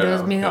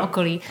z mého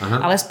okolí,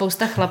 ale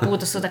spousta chlapů,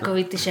 to jsou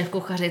takový ty šéf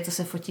kuchaři, co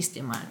se fotí s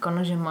těma jako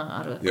nožema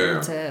a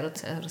ruce,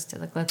 prostě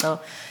takhle to.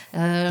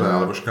 To je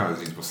ale božká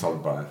říct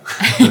poslal.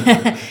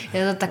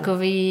 Je to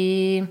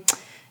takový...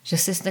 že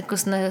si jako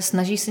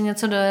snaží si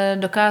něco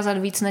dokázat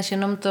víc než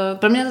jenom to.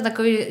 Pro mě je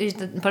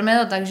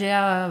to tak, že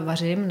já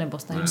vařím, nebo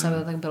snažím se, aby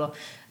to tak bylo.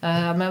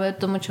 Aby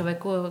tomu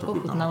člověku jako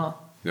chutnalo.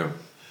 Jo.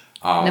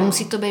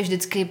 Nemusí to být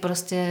vždycky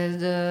prostě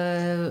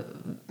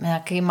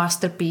nějaký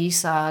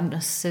masterpiece a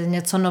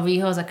něco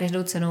nového za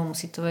každou cenu.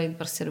 Musí to být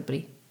prostě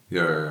dobrý.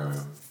 Jo.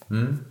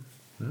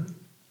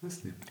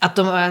 Jasně. A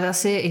to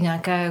asi i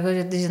nějaká, jako,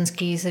 že ty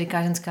ženský, se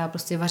říká ženská,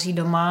 prostě vaří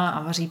doma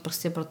a vaří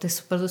prostě pro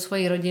tu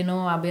svoji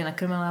rodinu, aby je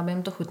nakrmila, aby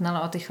jim to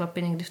chutnalo a ty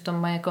chlapy někdy v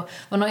tom mají jako,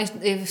 ono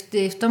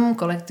i v tom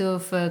kolektivu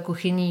v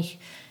kuchyních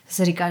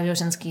se říká, že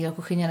ženský do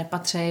kuchyně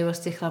nepatří,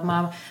 prostě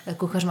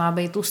kuchař má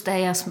být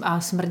tlustý a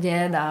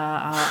smrdět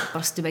a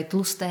prostě být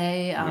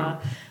tlustý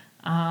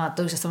a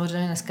to už je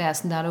samozřejmě dneska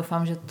jasný, já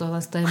doufám, že tohle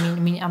je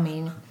míň a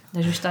míň.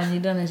 Takže už to ani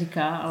nikdo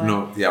neříká, ale...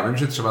 No, já vím,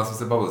 že třeba jsem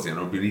se bavil s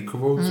Janou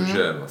Bilíkovou, což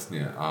je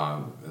vlastně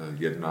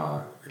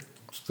jedna,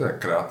 co to je,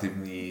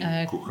 kreativní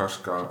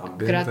kuchařka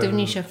ambiente.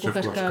 Kreativní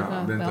šéfkuchařka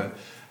ambiente.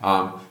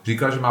 A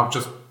říkala, že má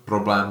občas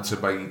problém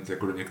třeba jít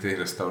jako do některých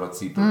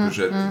restaurací,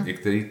 protože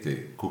některý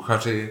ty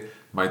kuchaři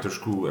mají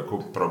trošku jako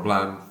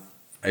problém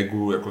v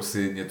egu, jako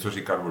si něco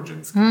říkat o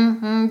ženský.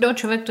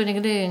 Člověk to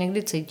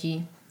někdy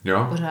cítí.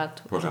 Jo?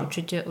 Pořád.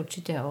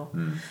 Určitě jo.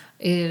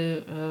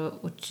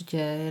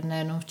 Určitě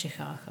nejenom v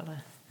Čechách, ale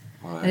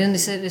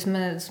když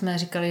jsme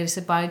říkali, když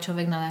se pálí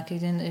člověk na nějaký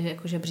ten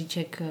jako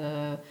žebříček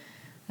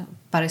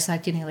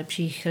 50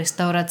 nejlepších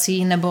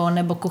restaurací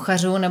nebo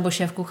kuchařů, nebo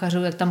šéf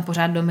kuchařů, jak tam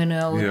pořád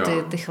dominujou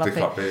ty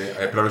chlapy. A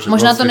je pravda, že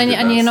možná to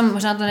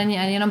není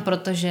ani jenom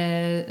proto,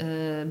 že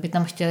by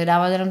tam chtěli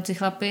dávat jenom ty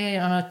chlapy,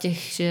 ono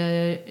těch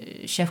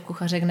šéf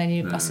kuchařek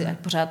není asi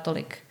pořád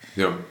tolik.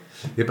 Jo.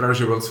 Je pravda,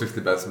 že World's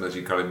 50 Best jsme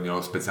říkali,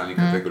 mělo speciální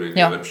kategorii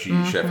nejlepší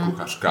šéf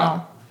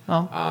kuchařka.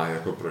 No. A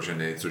jako pro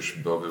ženy, což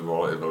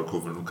vyvolalo i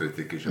velkou vlnu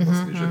kritiky, že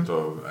vlastně, že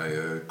to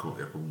je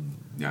jako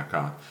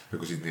nějaká,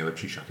 jako říct,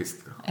 nejlepší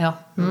šachistka. Jo.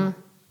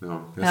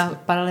 Já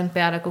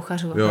paralympiáda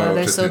kuchařů.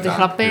 Tady jsou ty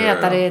chlapy a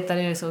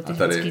tady jsou ty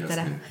ženský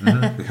teda.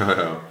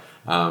 Jo.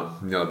 A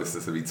měla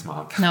byste se víc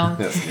smát. No.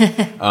 Jasně.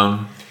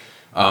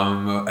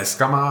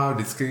 Eska má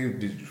vždycky,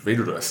 když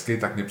vejdu do Esky,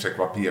 tak mě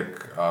překvapí,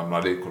 jak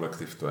mladý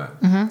kolektiv to je.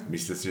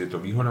 Myslíte si, že je to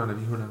výhoda,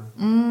 nevýhoda?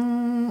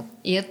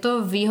 Je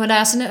to výhoda,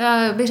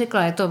 já bych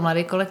řekla, je to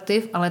mladý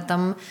kolektiv, ale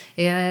tam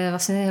je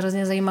vlastně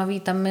hrozně zajímavý,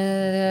 tam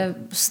je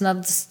snad,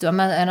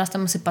 je nás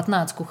tam asi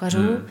 15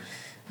 kuchařů,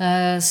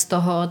 z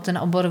toho ten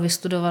obor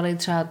vystudovali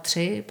třeba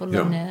 3,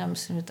 podle mě, já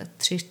myslím, že tak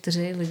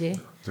 3-4 lidi.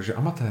 Takže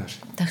amatéř.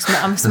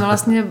 Tak jsme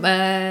vlastně,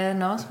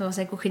 jsme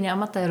vlastně kuchyně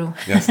amatérů.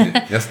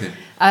 Jasně.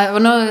 A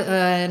ono,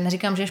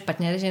 neříkám, že je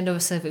špatně, že někdo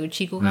se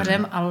vyučí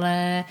kuchařem,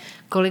 ale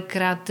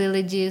kolikrát ty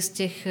lidi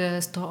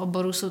z toho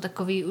oboru jsou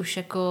takový už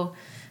jako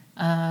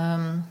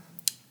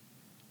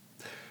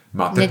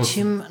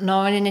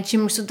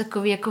něčím už jsou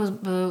takový jako,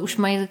 už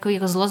mají takový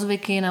jako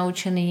zlozvyky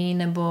naučený,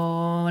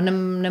 nebo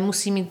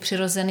nemusí mít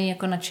přirozený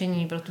jako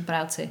nadšení pro tu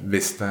práci.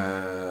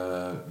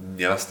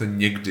 Měla jste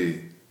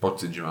někdy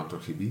pocit, že vám to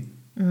chybí?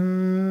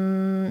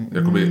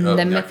 Jakoby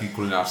nějaký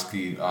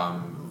kulinářský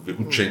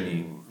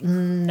vyučení?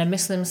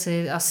 Nemyslím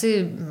si.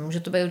 Asi může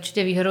to být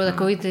určitě výhodou.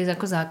 Takový ty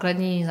jako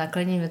základní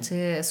věci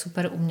je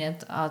super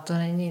umět a to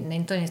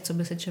není to něco, co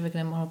by se člověk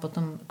nemohl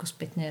potom jako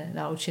zpětně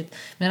dál učit.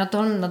 Mě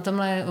na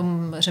tomhle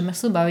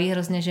řemeslu baví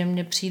hrozně, že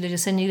mně přijde, že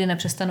se nikdy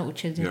nepřestanu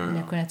učit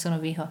jako něco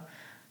nového.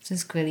 To je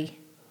skvělý.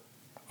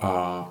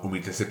 A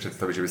umíte si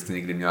představit, že byste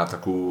někdy měla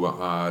takovou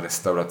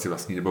restauraci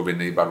vlastní nebo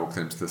vinný bar, o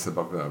kterém jste se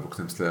bavila, o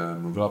kterém jste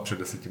mluvila před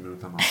 10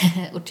 minutami?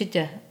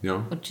 Určitě.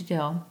 Jo? Určitě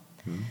jo.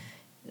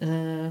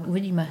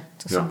 Uvidíme,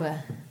 co se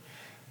bude.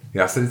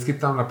 Já se vždycky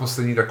ptám na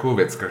poslední takovou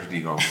věc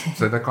každýho.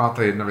 Co je taková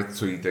ta jedna věc,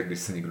 co jíte, když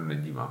se nikdo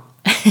nedívá?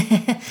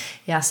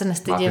 Já se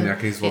nestydím. Máte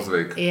nějaký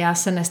zlozvyk? Já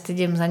se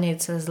nestydím za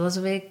nic.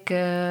 Zlozvyk...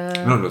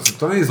 No,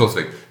 to není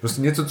zlozvyk.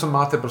 Prostě něco, co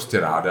máte prostě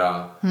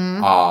ráda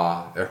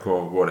a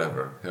jako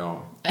whatever,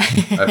 jo.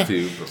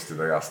 Prostě,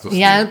 tak já si to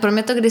pro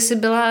mě to kdysi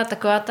byla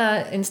taková ta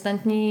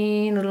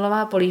instantní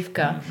nudlová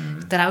polívka,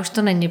 která už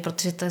to není,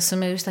 protože to se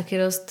mi už taky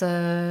dost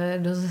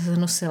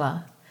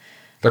zhnusila.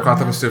 Taková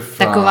ta prostě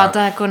taková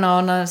ta jako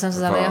jsem se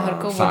zalila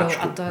horkou vodou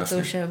a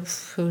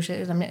to už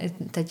je za mě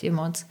teď i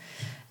moc.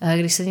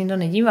 Když se nikdo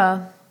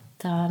nedívá,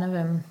 to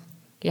nevím.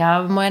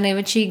 Moje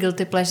největší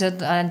guilty pleasure,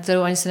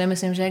 kterou ani si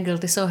nemyslím, že je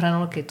guilty, jsou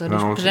hranolky. To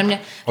když přede mě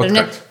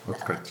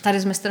tady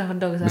z Mr. Hot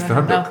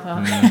Dog.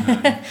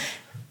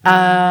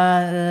 A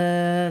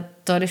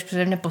to, když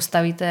přede mě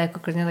postavíte jako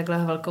klidně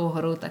takhle velkou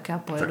horu, tak já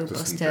pojedu tak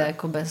prostě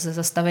jako bez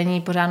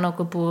zastavení, pořádnou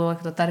kopu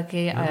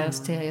tatarky a já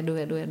prostě jedu.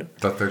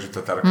 Takže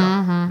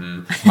tatarka.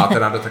 Máte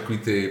ráda takový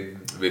ty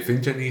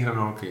vyfinčený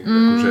hranolky?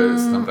 Jakože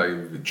se tam dají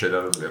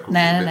cheddar jako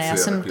Ne,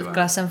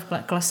 já jsem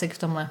klasik v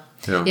tomhle.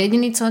 Jo.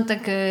 Jediný co,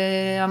 tak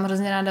já mám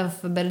hrozně ráda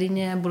v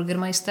Berlíně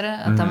Burgermeister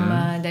a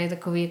tam dají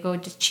takový jako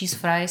cheese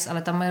fries,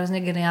 ale tam mají hrozně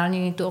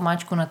geniální tu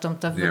omáčku na tom,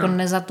 to jako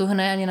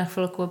nezatuhne ani na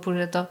chvilku,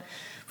 půjde to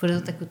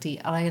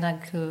tekutý, ale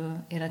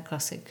jinak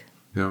klasik.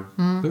 Jo,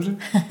 dobře.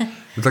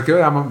 No tak jo,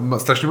 já mám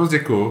strašně moc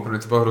děkuju, protože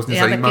to bylo hrozně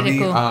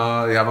zajímavý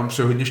a já vám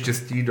přeju hodně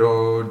štěstí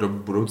do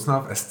budoucna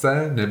v SC,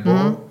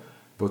 nebo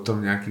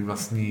potom nějaký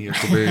vlastní,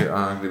 jakoby,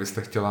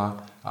 kdybyste chtěla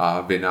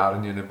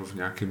vinárně nebo v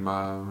nějakém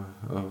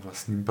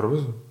vlastním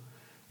provozu.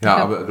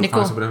 Já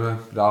doufám, že se budeme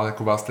dál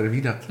jako vás tady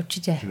vídat.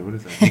 Určitě.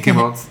 Díky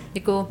moc.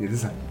 Děkuju. Mějte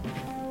se.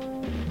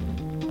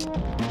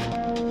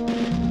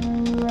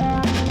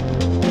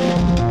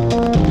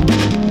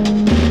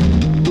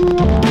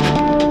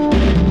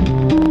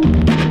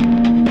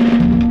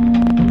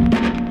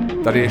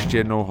 Tady ještě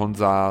jednou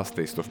Honza z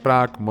Taste of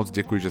Prague. Moc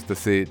děkuji, že jste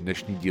si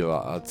dnešní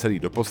díl celý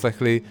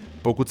doposlechli.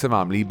 Pokud se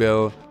vám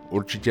líbil,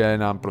 určitě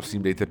nám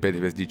prosím dejte 5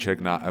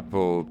 hvězdiček na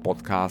Apple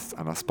Podcasts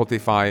a na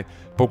Spotify.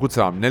 Pokud se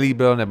vám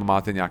nelíbil nebo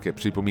máte nějaké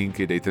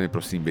připomínky, dejte mi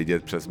prosím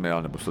vědět přes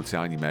mail nebo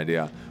sociální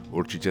média.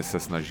 Určitě se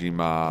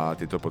snažím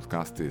tyto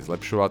podcasty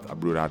zlepšovat a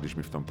budu rád, když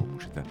mi v tom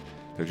pomůžete.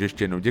 Takže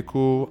ještě jednou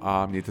děkuji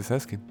a mějte se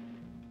hezky.